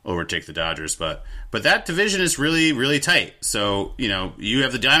overtake the Dodgers. But that division is really, really tight. So, you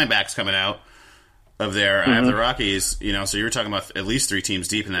have the Diamondbacks coming out of there. I have the Rockies, so you're talking about at least 3 teams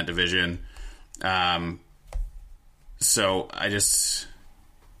deep in that division. So I just,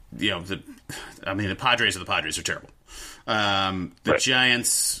 the Padres are terrible. The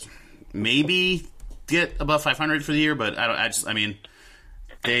Giants maybe get above 500 for the year, but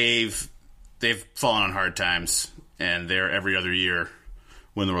they've fallen on hard times, and they're every other year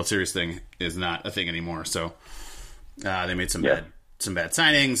when the World Series thing is not a thing anymore. So they made some bad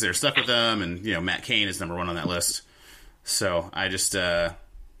signings. They're stuck with them, and Matt Cain is number 1 on that list. So I just I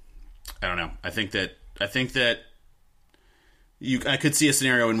don't know. I think that I could see a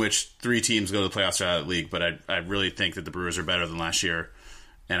scenario in which 3 teams go to the playoffs out of the league, but I really think that the Brewers are better than last year,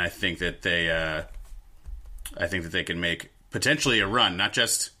 and I think that they can make potentially a run, not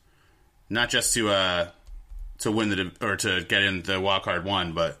just to win or to get in the wild card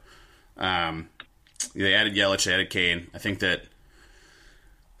 1, but they added Yelich, they added Kane. I think that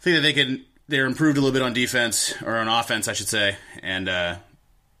they're improved a little bit on defense, or on offense, I should say, and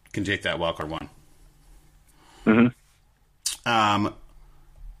can take that wild card 1. We're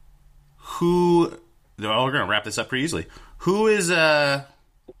going to wrap this up pretty easily. Who is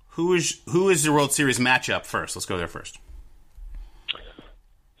Who is the World Series matchup first? Let's go there first.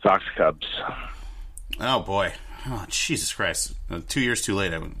 Sox Cubs. Oh boy! Oh Jesus Christ! 2 years too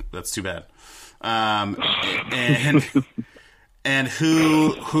late. That's too bad. And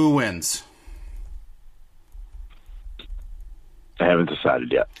who wins? I haven't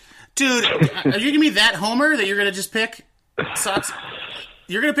decided yet. Dude, are you gonna be that homer that you're gonna just pick Sox?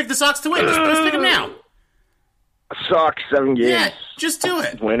 You're gonna pick the Sox to win. Just pick them now. Sox 7 games. Yeah, just do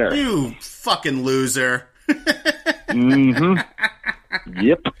it. Winner. You fucking loser.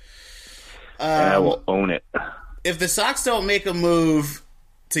 Yep. I will own it. If the Sox don't make a move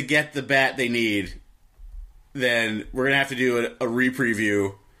to get the bat they need, then we're going to have to do a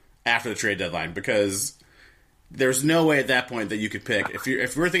re-preview after the trade deadline, because there's no way at that point that you could pick.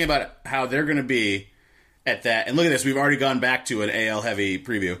 If we're thinking about how they're going to be at that, and look at this, we've already gone back to an AL-heavy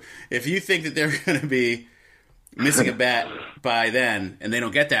preview. If you think that they're going to be missing a bat by then, and they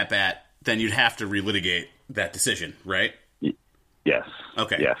don't get that bat, then you'd have to relitigate that decision, right? Yes.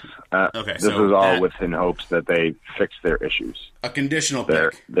 Okay. Yes. Okay. This is all within hopes that they fix their issues. A conditional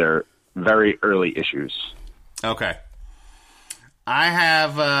pick. Their very early issues. Okay. I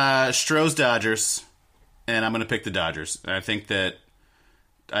have Stroh's Dodgers, and I'm going to pick the Dodgers. I think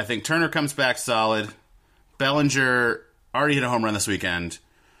Turner comes back solid. Bellinger already hit a home run this weekend.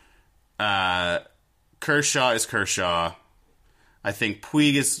 Kershaw is Kershaw. I think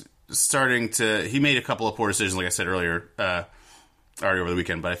Puig is starting to... He made a couple of poor decisions, like I said earlier, already over the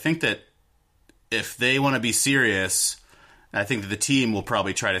weekend. But I think that if they want to be serious, I think that the team will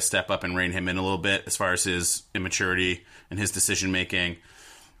probably try to step up and rein him in a little bit as far as his immaturity and his decision-making.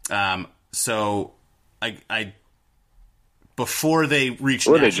 So I before they reach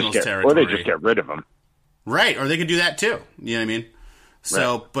Nationals territory... Or they just get rid of him. Right, or they could do that too. You know what I mean?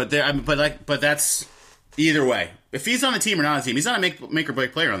 So, right. but that's either way. If he's on the team or not on the team, he's not a make or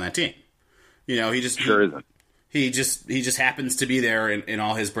break player on that team. You know, he isn't. He just happens to be there in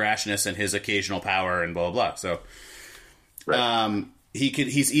all his brashness and his occasional power and blah blah blah. So, right.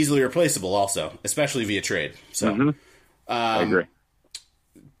 He's easily replaceable also, especially via trade. So, I agree.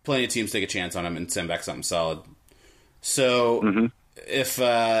 Plenty of teams take a chance on him and send back something solid. So, if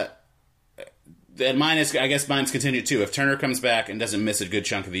and I guess mine's continued too. If Turner comes back and doesn't miss a good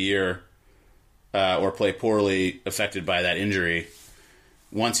chunk of the year, or play poorly affected by that injury,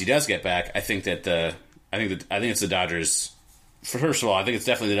 once he does get back, I think it's the Dodgers. First of all, I think it's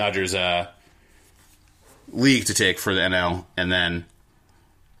definitely the Dodgers league to take for the NL, and then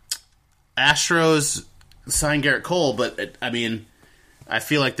Astros sign Garrett Cole, but I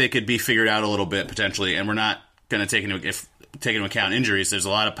feel like they could be figured out a little bit potentially, and we're not going to take into account injuries. There's a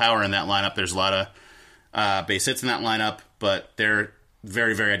lot of power in that lineup. There's a lot of base hits in that lineup, but they're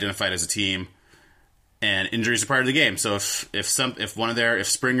very, very identified as a team, and injuries are part of the game. So if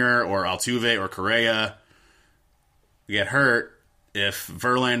Springer or Altuve or Correa get hurt, if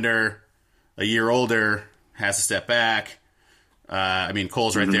Verlander, a year older, has to step back,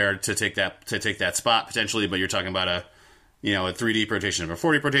 Cole's right there to take that spot potentially, but you're talking about a 3-deep rotation or a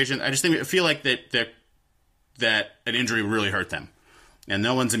 4-deep rotation. I feel like that an injury really hurt them, and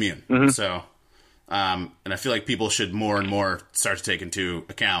no one's immune. So, and I feel like people should more and more start to take into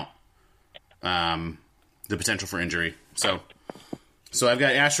account the potential for injury. So I've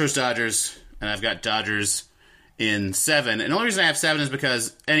got Astros, Dodgers, and I've got Dodgers in 7. And the only reason I have 7 is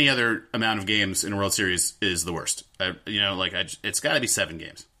because any other amount of games in a World Series is the worst. It's got to be 7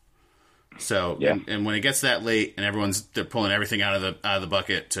 games. So, yeah. And when it gets that late and they're pulling everything out of the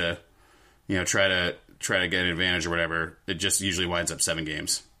bucket to, try to get an advantage or whatever, it just usually winds up 7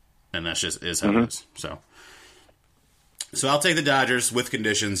 games, and that's just is how it is. So I'll take the Dodgers with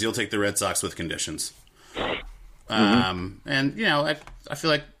conditions. You'll take the Red Sox with conditions. And I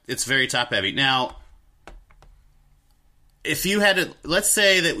feel like it's very top heavy. Now, if you had to, let's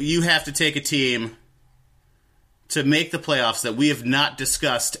say that you have to take a team to make the playoffs that we have not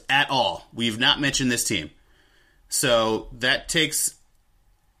discussed at all. We've not mentioned this team, so that takes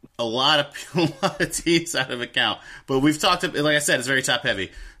a lot of teams out of account. But we've talked, like I said, it's very top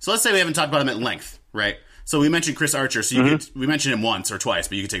heavy. So let's say we haven't talked about him at length, right? So we mentioned Chris Archer. So we mentioned him once or twice,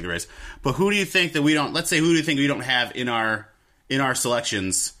 but you can take the Rays. But who do you think that we don't? Let's say who do you think we don't have in our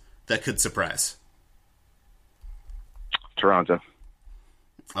selections that could surprise? Toronto.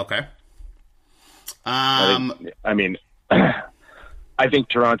 Okay. I think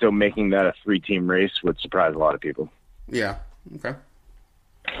Toronto making that a 3-team race would surprise a lot of people. Yeah. Okay.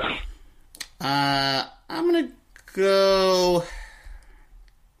 I'm gonna go.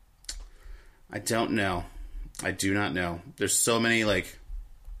 I don't know. I do not know. There's so many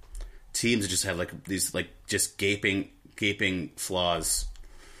teams that just have these just gaping flaws.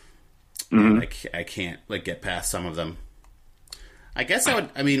 I can't like get past some of them. I guess I would.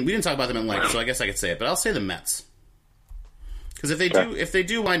 I mean, we didn't talk about them in length, so I guess I could say it. But I'll say the Mets, because if they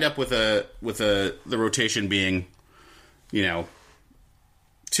do wind up with the rotation being, 2.5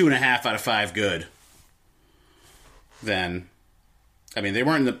 out of 5 good, then, I mean, they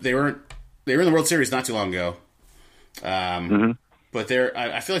were in the World Series not too long ago. But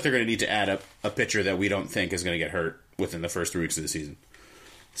I feel like they're going to need to add a pitcher that we don't think is going to get hurt within the first 3 weeks of the season.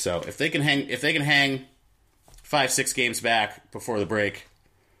 So if they can hang 5-6 games back before the break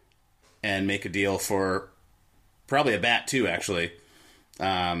and make a deal for probably a bat too, actually.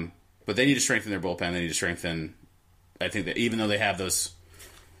 But they need to strengthen their bullpen. They need to strengthen. I think that even though they have those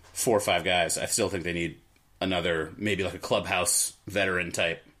 4 or 5 guys, I still think they need another, maybe like a clubhouse veteran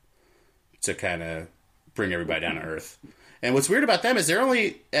type to kind of bring everybody down to earth. And what's weird about them is they're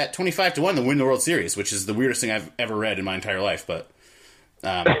only at 25-1 to win the World Series, which is the weirdest thing I've ever read in my entire life. But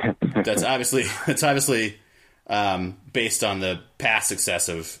that's obviously based on the past success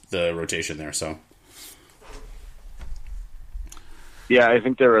of the rotation there. So, yeah, I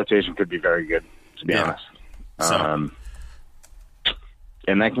think their rotation could be very good, to be honest. So,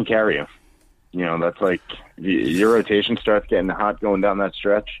 and that can carry you. That's like your rotation starts getting hot going down that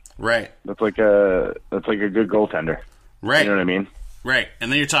stretch. Right. That's like a good goaltender. Right. You know what I mean? Right.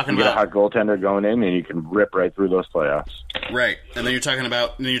 And then you're talking you about get a hot goaltender going in, and you can rip right through those playoffs. Right. And then you're talking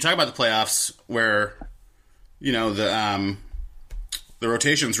about the playoffs where the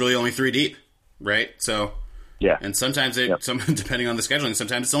rotation's really only 3 deep, right? So yeah. And sometimes depending on the scheduling,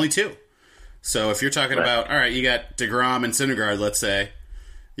 sometimes it's only 2. So if you're talking about, all right, you got DeGrom and Syndergaard, let's say,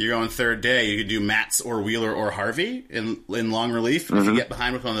 you're going third day, you could do Matz or Wheeler or Harvey in long relief. If you get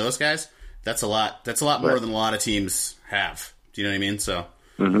behind with one of those guys, that's a lot. That's a lot more than a lot of teams have. Do you know what I mean? So,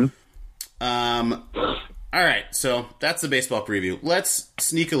 all right. So that's the baseball preview. Let's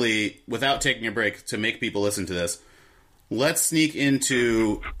sneakily, without taking a break, to make people listen to this, let's sneak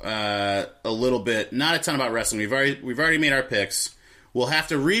into a little bit. Not a ton about wrestling. We've already made our picks. We'll have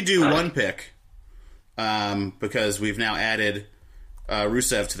to redo one pick because we've now added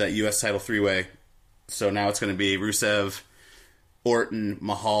Rusev to that U.S. title 3-way. So now it's going to be Rusev, Orton,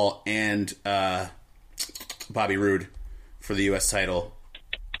 Mahal, and Bobby Roode for the U.S. title.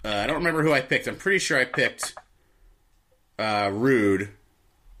 I don't remember who I picked. I'm pretty sure I picked Roode,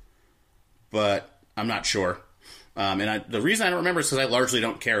 but I'm not sure. The reason I don't remember is because I largely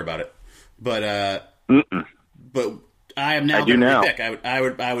don't care about it. But I am now going to pick.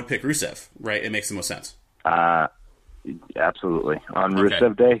 I would pick Rusev. Right? It makes the most sense. Absolutely. On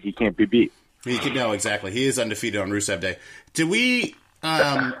Rusev Day, he can't be beat. No, exactly. He is undefeated on Rusev Day. Did we?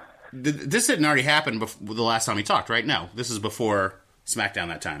 This didn't already happen before the last time we talked, right? No, this is before SmackDown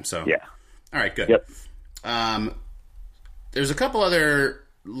that time. So yeah. All right, good. Yep. There's a couple other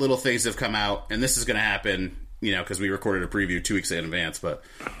little things that have come out, and this is going to happen, because we recorded a preview 2 weeks in advance. But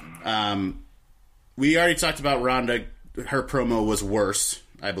we already talked about Ronda. Her promo was worse,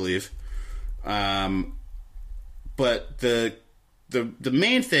 I believe. But the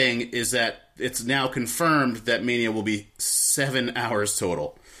main thing is that it's now confirmed that Mania will be 7 hours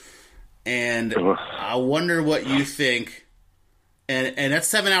total. And I wonder what you think. And that's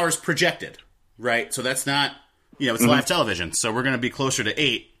 7 hours projected, right? So that's not, it's live television. So we're going to be closer to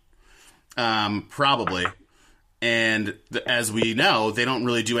 8, probably. And as we know, they don't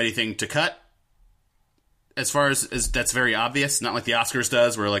really do anything to cut. As far as that's very obvious, not like the Oscars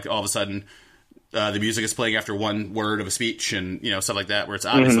does, where like all of a sudden the music is playing after one word of a speech and stuff like that, where it's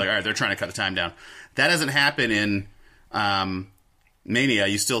obvious like, all right, they're trying to cut the time down. That doesn't happen in Mania.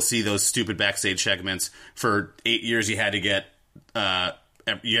 You still see those stupid backstage segments. For 8 years, you had to get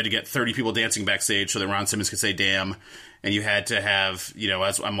 30 people dancing backstage so that Ron Simmons could say "damn," and you had to have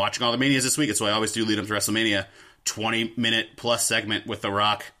as I'm watching all the Manias this week, it's what I always do lead up to WrestleMania, 20-minute plus segment with The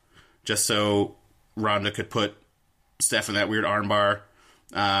Rock, just so Ronda could put Steph in that weird armbar.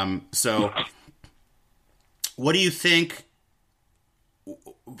 So, what do you think?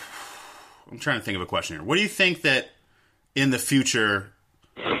 I'm trying to think of a question here. What do you think that in the future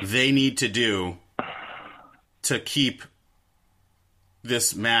they need to do to keep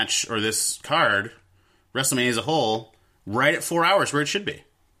this match or this card, WrestleMania as a whole, right at 4 hours where it should be?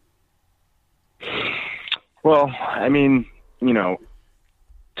 Well, I mean,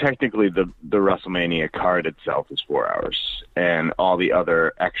 technically the WrestleMania card itself is 4 hours, and all the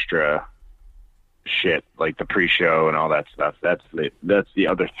other extra shit like the pre-show and all that stuff, that's the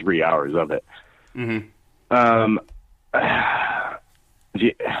other 3 hours of it.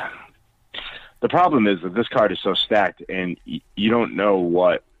 The problem is that this card is so stacked, and you don't know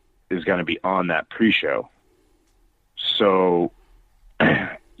what is going to be on that pre-show. So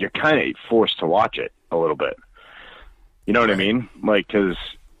you're kind of forced to watch it a little bit. You know what I mean? Like, because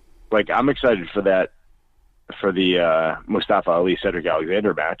I'm excited for that. For the Mustafa Ali Cedric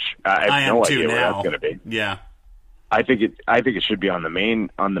Alexander match, I have no idea where that's going to be. Yeah, I think it should be on the main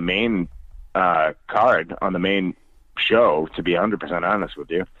card, on the main show. To be 100% honest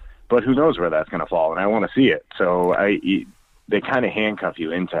with you, but who knows where that's going to fall? And I want to see it. So they kind of handcuff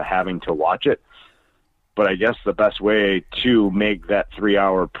you into having to watch it. But I guess the best way to make that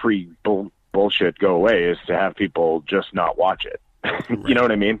 3-hour bullshit go away is to have people just not watch it. You know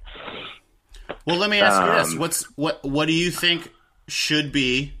what I mean? Well, let me ask you this: what do you think should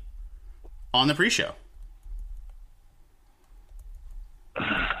be on the pre-show?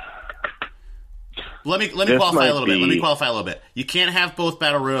 Let me qualify a little bit. Let me qualify a little bit. You can't have both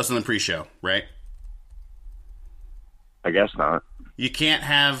battle royals on the pre-show, right? I guess not. You can't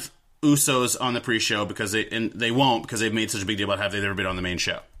have Usos on the pre-show because they won't, because they've made such a big deal about have they ever been on the main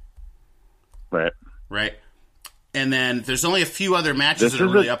show. Right. Right. And then there's only a few other matches that are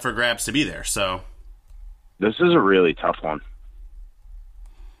really up for grabs to be there. So this is a really tough one.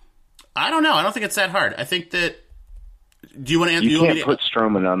 I don't know. I don't think it's that hard. I think that. Do you want to answer? You can't put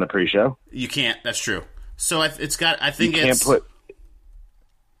Strowman on the pre-show. You can't. That's true. So it's got. I think you can't put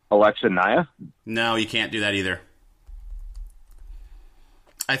Alexa Nia. No, you can't do that either.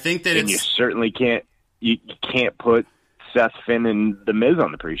 I think that and you certainly can't. You can't put Seth, Finn, and The Miz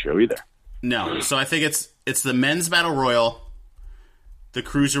on the pre-show either. No. So I think it's the men's battle royal, the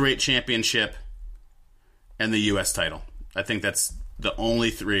cruiserweight championship, and the U.S. title. I think that's the only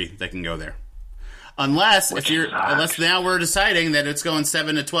three that can go there. Unless now we're deciding that it's going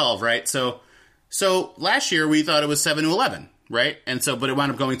 7 to 12, right? So last year we thought it was 7 to 11, right? And so, but it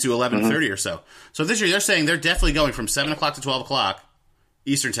wound up going to 11:30 or so. So this year they're saying they're definitely going from 7 o'clock to 12 o'clock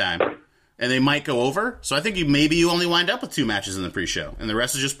Eastern time, and they might go over. So I think you only wind up with 2 matches in the pre-show, and the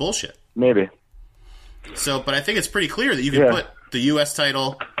rest is just bullshit. Maybe. So, but I think it's pretty clear that you can put the U.S.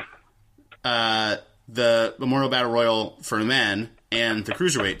 title, the Memorial Battle Royal for men, and the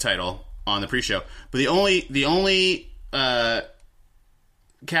cruiserweight title on the pre-show. But the only caveat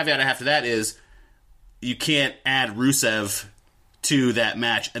I have to that is you can't add Rusev to that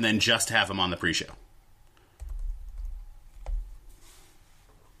match and then just have him on the pre-show.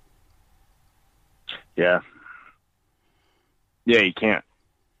 Yeah, you can't.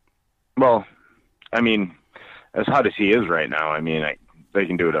 Well, I mean, as hot as he is right now, I mean, they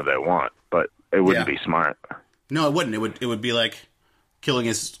can do whatever they want, but it wouldn't be smart. No, it wouldn't. It would be like killing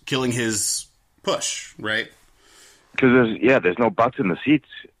his push, right? Because there's no butts in the seats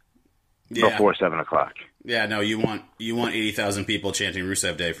before 7 o'clock. Yeah, no, you want 80,000 people chanting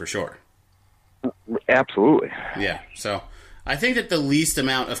Rusev Day for sure. Absolutely. Yeah, so I think that the least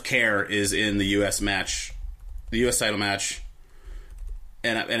amount of care is in the U.S. match, the U.S. title match,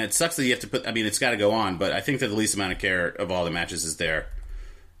 and it sucks that you have to put. I mean, it's got to go on, but I think that the least amount of care of all the matches is there,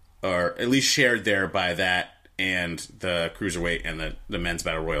 or at least shared there by that and the cruiserweight and the men's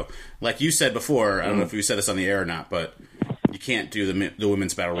battle royal. Like you said before, I don't know if you said this on the air or not, but you can't do the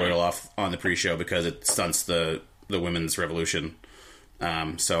women's battle royal off on the pre-show because it stunts the women's revolution.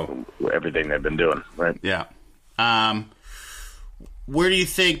 So everything they've been doing, right? Yeah. Where do you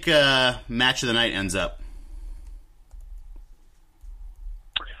think match of the night ends up?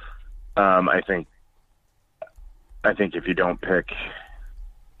 I think if you don't pick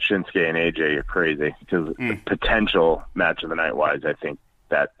Shinsuke and AJ, you're crazy. Because potential match of the night wise, I think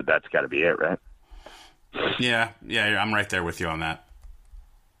that's got to be it, right? Yeah, I'm right there with you on that.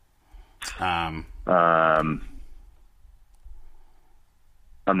 I'm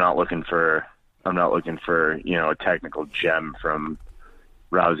not looking for a technical gem from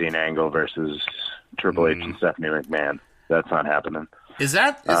Rousey and Angle versus Triple H and Stephanie McMahon. That's not happening. Is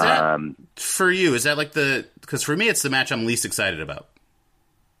that for you? Is that like because for me it's the match I'm least excited about,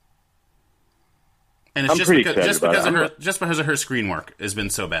 and it's just because of her screen work has been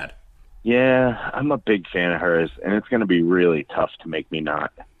so bad. Yeah, I'm a big fan of hers, and it's going to be really tough to make me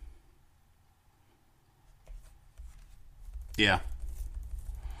not. Yeah.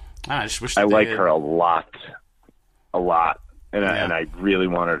 I just wish I like her a lot, and I really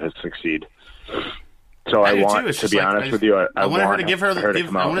want her to succeed. So I want to be honest with you. I wanted her to give her.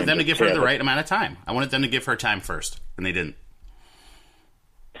 I wanted them to give her the right amount of time. I wanted them to give her time first, and they didn't.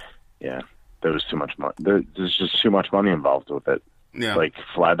 Yeah, there was too much money. There's just too much money involved with it. Yeah, like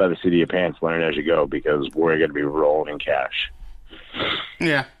fly by the seat of your pants, learn as you go, because we're going to be rolling in cash.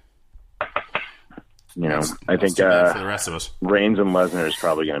 Yeah. You know, I think for the rest of us, Reigns and Lesnar is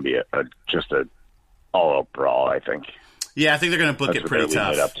probably going to be just a all-out brawl. I think. Yeah, I think they're going to book it pretty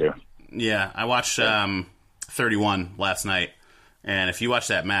tough. Up to. Yeah, I watched 31 last night. And if you watch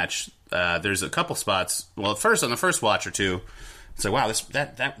that match, there's a couple spots. Well, at first, on the first watch or two, it's like, wow,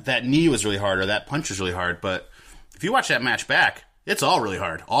 that knee was really hard, or that punch was really hard. But if you watch that match back, it's all really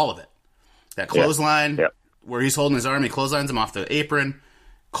hard, all of it. That clothesline where he's holding his arm, he clotheslines him off the apron.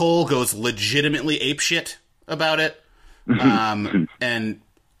 Cole goes legitimately apeshit about it, and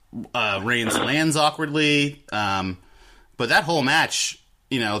Reigns lands awkwardly. But that whole match,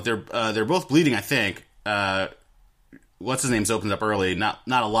 they're both bleeding. I think what's his name's opened up early, not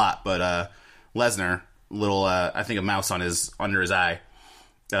a lot, but Lesnar, little I think a mouse under his eye,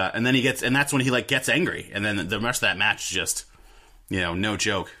 and then and that's when he gets angry, and then the rest of that match just no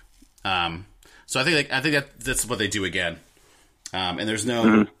joke. So I think that's what they do again, and there's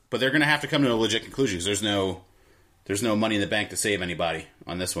no, but they're going to have to come to a legit conclusion because there's no money in the bank to save anybody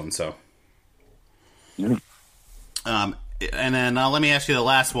on this one. So, and then let me ask you the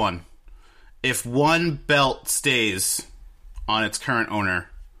last one: if one belt stays on its current owner,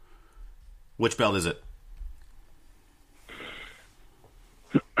 which belt is it?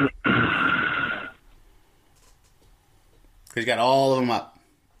 He's got all of them up.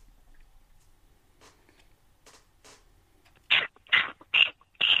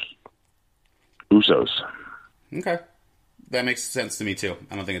 Usos. Okay, that makes sense to me too.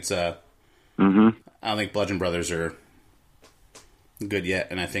 I don't think it's I don't think Bludgeon Brothers are good yet,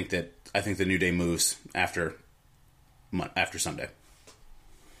 and I think the New Day moves after Sunday.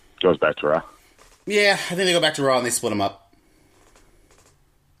 Goes back to Raw. Yeah, I think they go back to Raw and they split them up.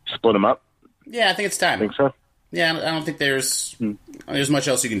 Split them up? Yeah, I think it's time. Think so? Yeah, I don't think there's much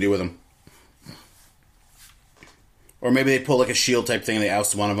else you can do with them. Or maybe they pull like a Shield type thing and they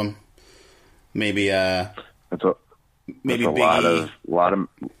oust one of them. Maybe that's a Big lot of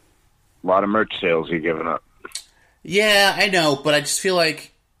merch sales you're giving up. Yeah, I know, but I just feel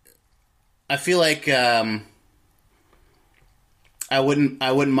like I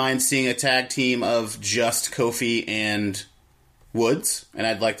wouldn't mind seeing a tag team of just Kofi and Woods, and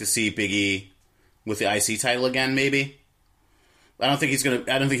I'd like to see Big E with the IC title again. Maybe I don't think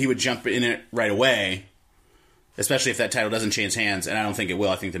he would jump in it right away, especially if that title doesn't change hands, and I don't think it will.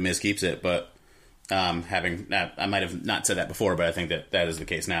 I think the Miz keeps it, but I might have not said that before, but I think that is the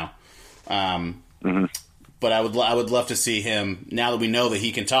case now. But I would love to see him, now that we know that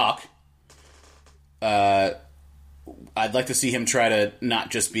he can talk. I'd like to see him try to not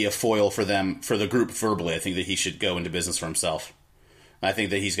just be a foil for the group verbally. I think that he should go into business for himself. I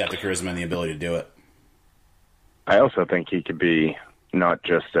think that he's got the charisma and the ability to do it. I also think he could be not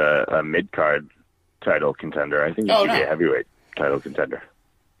just a mid-card title contender. I think he could be a heavyweight title contender,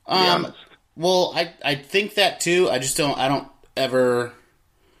 to be honest. Well, I think that too. I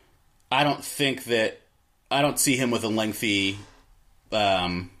don't see him with a lengthy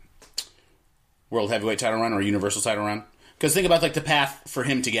World Heavyweight title run or Universal title run. Because think about the path for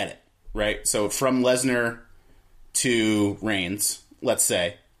him to get it, right? So from Lesnar to Reigns, let's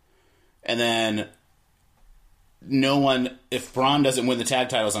say, and then if Braun doesn't win the tag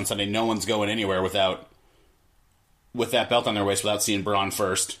titles on Sunday, no one's going anywhere with that belt on their waist without seeing Braun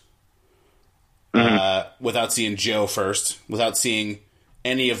first, without seeing Joe first, without seeing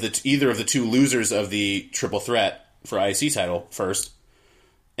either of the two losers of the triple threat for IC title first.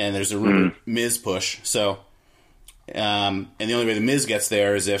 And there's a Miz push. So, and the only way the Miz gets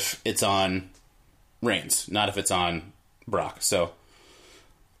there is if it's on Reigns, not if it's on Brock. So,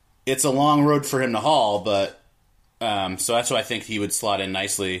 it's a long road for him to haul, but so that's why I think he would slot in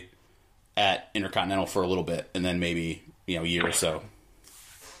nicely at Intercontinental for a little bit, and then maybe a year or so.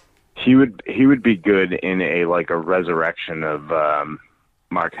 He would be good in a resurrection of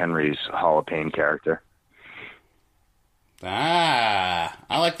Mark Henry's Hall of Pain character. I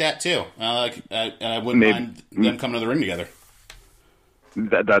like that too. I wouldn't mind them coming to the ring together.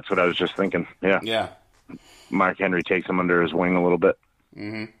 That's what I was just thinking. Yeah. Mark Henry takes him under his wing a little bit.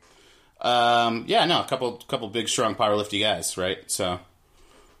 A couple big, strong, powerlifty guys, right? So,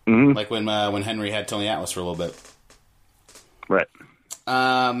 like when Henry had Tony Atlas for a little bit, right?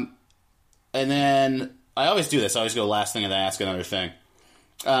 And then I always do this. I always go last thing and then ask another thing.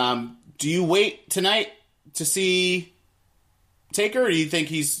 Do you wait tonight to see Taker, or do you think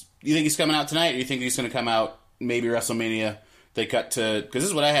he's coming out tonight, or do you think he's going to come out maybe WrestleMania? They cut to, because this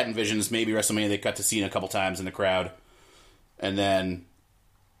is what I had envisioned, is maybe WrestleMania they cut to Cena a couple times in the crowd, and then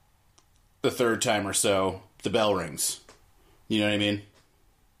the third time or so the bell rings. You know what I mean?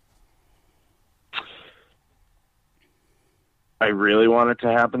 I really want it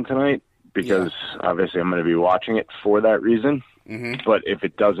to happen tonight because obviously I'm going to be watching it for that reason. But if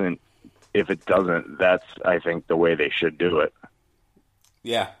it doesn't, that's, I think, the way they should do it.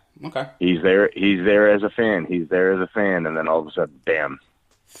 Yeah, Okay. He's there. He's there as a fan. He's there as a fan, and then all of a sudden, bam.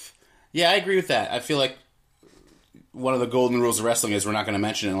 Yeah, I agree with that. I feel like one of the golden rules of wrestling is we're not going to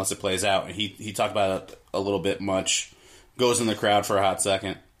mention it unless it plays out. He talked about it a little bit much. Goes in the crowd for a hot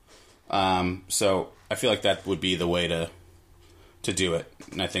second. So I feel like that would be the way to do it,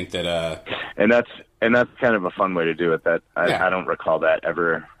 and I think that and that's kind of a fun way to do it. That I don't recall that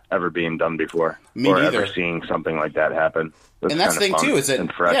ever being done before, Me or neither. ever seeing something like that happen. And that's the thing too, is that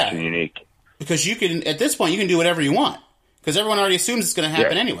and fresh and unique. Because you can, at this point, you can do whatever you want because everyone already assumes it's going to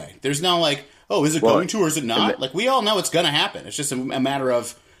happen anyway. There's no like, oh, is it going to or is it not? Like we all know it's going to happen. It's just a matter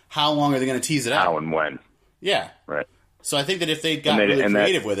of how long are they going to tease it out? How and when? Yeah, right. So I think that if they got really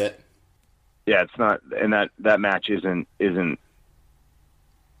creative with it, it's not, and that match isn't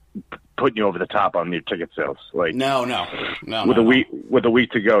putting you over the top on your ticket sales. Like no. With a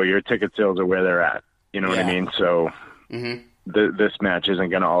week to go, your ticket sales are where they're at. You know what I mean? So this match isn't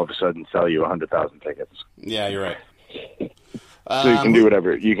going to all of a sudden sell you 100,000 tickets. Yeah, you're right. So you can do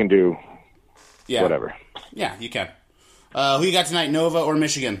whatever you can do. Yeah, whatever. Yeah, you can. Who you got tonight, Nova or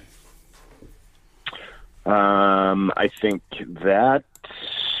Michigan? I think that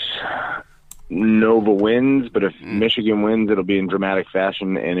Nova wins, but if Michigan wins, it'll be in dramatic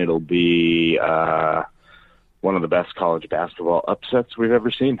fashion, and it'll be one of the best college basketball upsets we've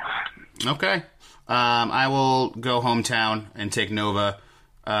ever seen. Okay. I will go hometown and take Nova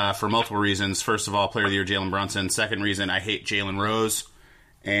for multiple reasons. First of all, Player of the Year, Jalen Brunson. Second reason, I hate Jalen Rose.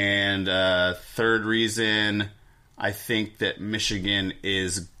 And third reason, I think that Michigan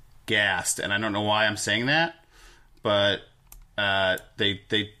is gassed. And I don't know why I'm saying that, but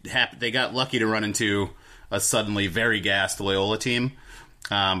they got lucky to run into a suddenly very gassed Loyola team.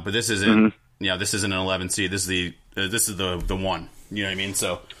 But this isn't this isn't an 11 seed. This is the one. You know what I mean?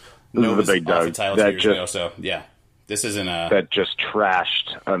 So Nova's the big dog. The title 2 years ago. So yeah, this isn't that just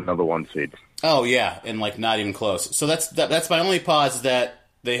trashed another 1 seed. Oh yeah, and like not even close. So that's my only pause is that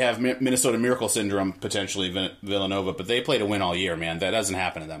they have Minnesota Miracle Syndrome potentially Villanova, but they play to win all year, man. That doesn't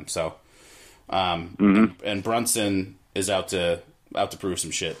happen to them. So, and Brunson is out to prove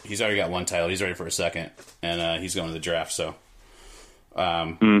some shit. He's already got one title. He's ready for a second, and he's going to the draft. So,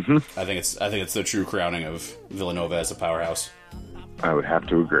 I think it's the true crowning of Villanova as a powerhouse. I would have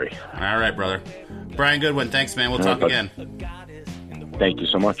to agree. All right, brother. Brian Goodwin, thanks, man. We'll talk again. Thank you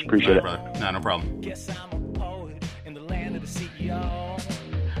so much. Appreciate it, brother. No problem. Guess I'm a poet in the land of the CEO.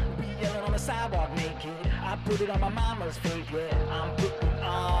 Yelling on the sidewalk naked. I put it on my mama's favorite. I'm putting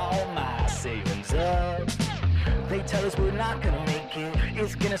all my savings up. They tell us we're not gonna make it.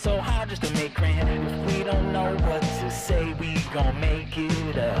 It's getting so hard just to make rent. If we don't know what to say, we gon' make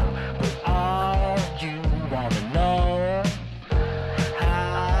it up. But all you wanna know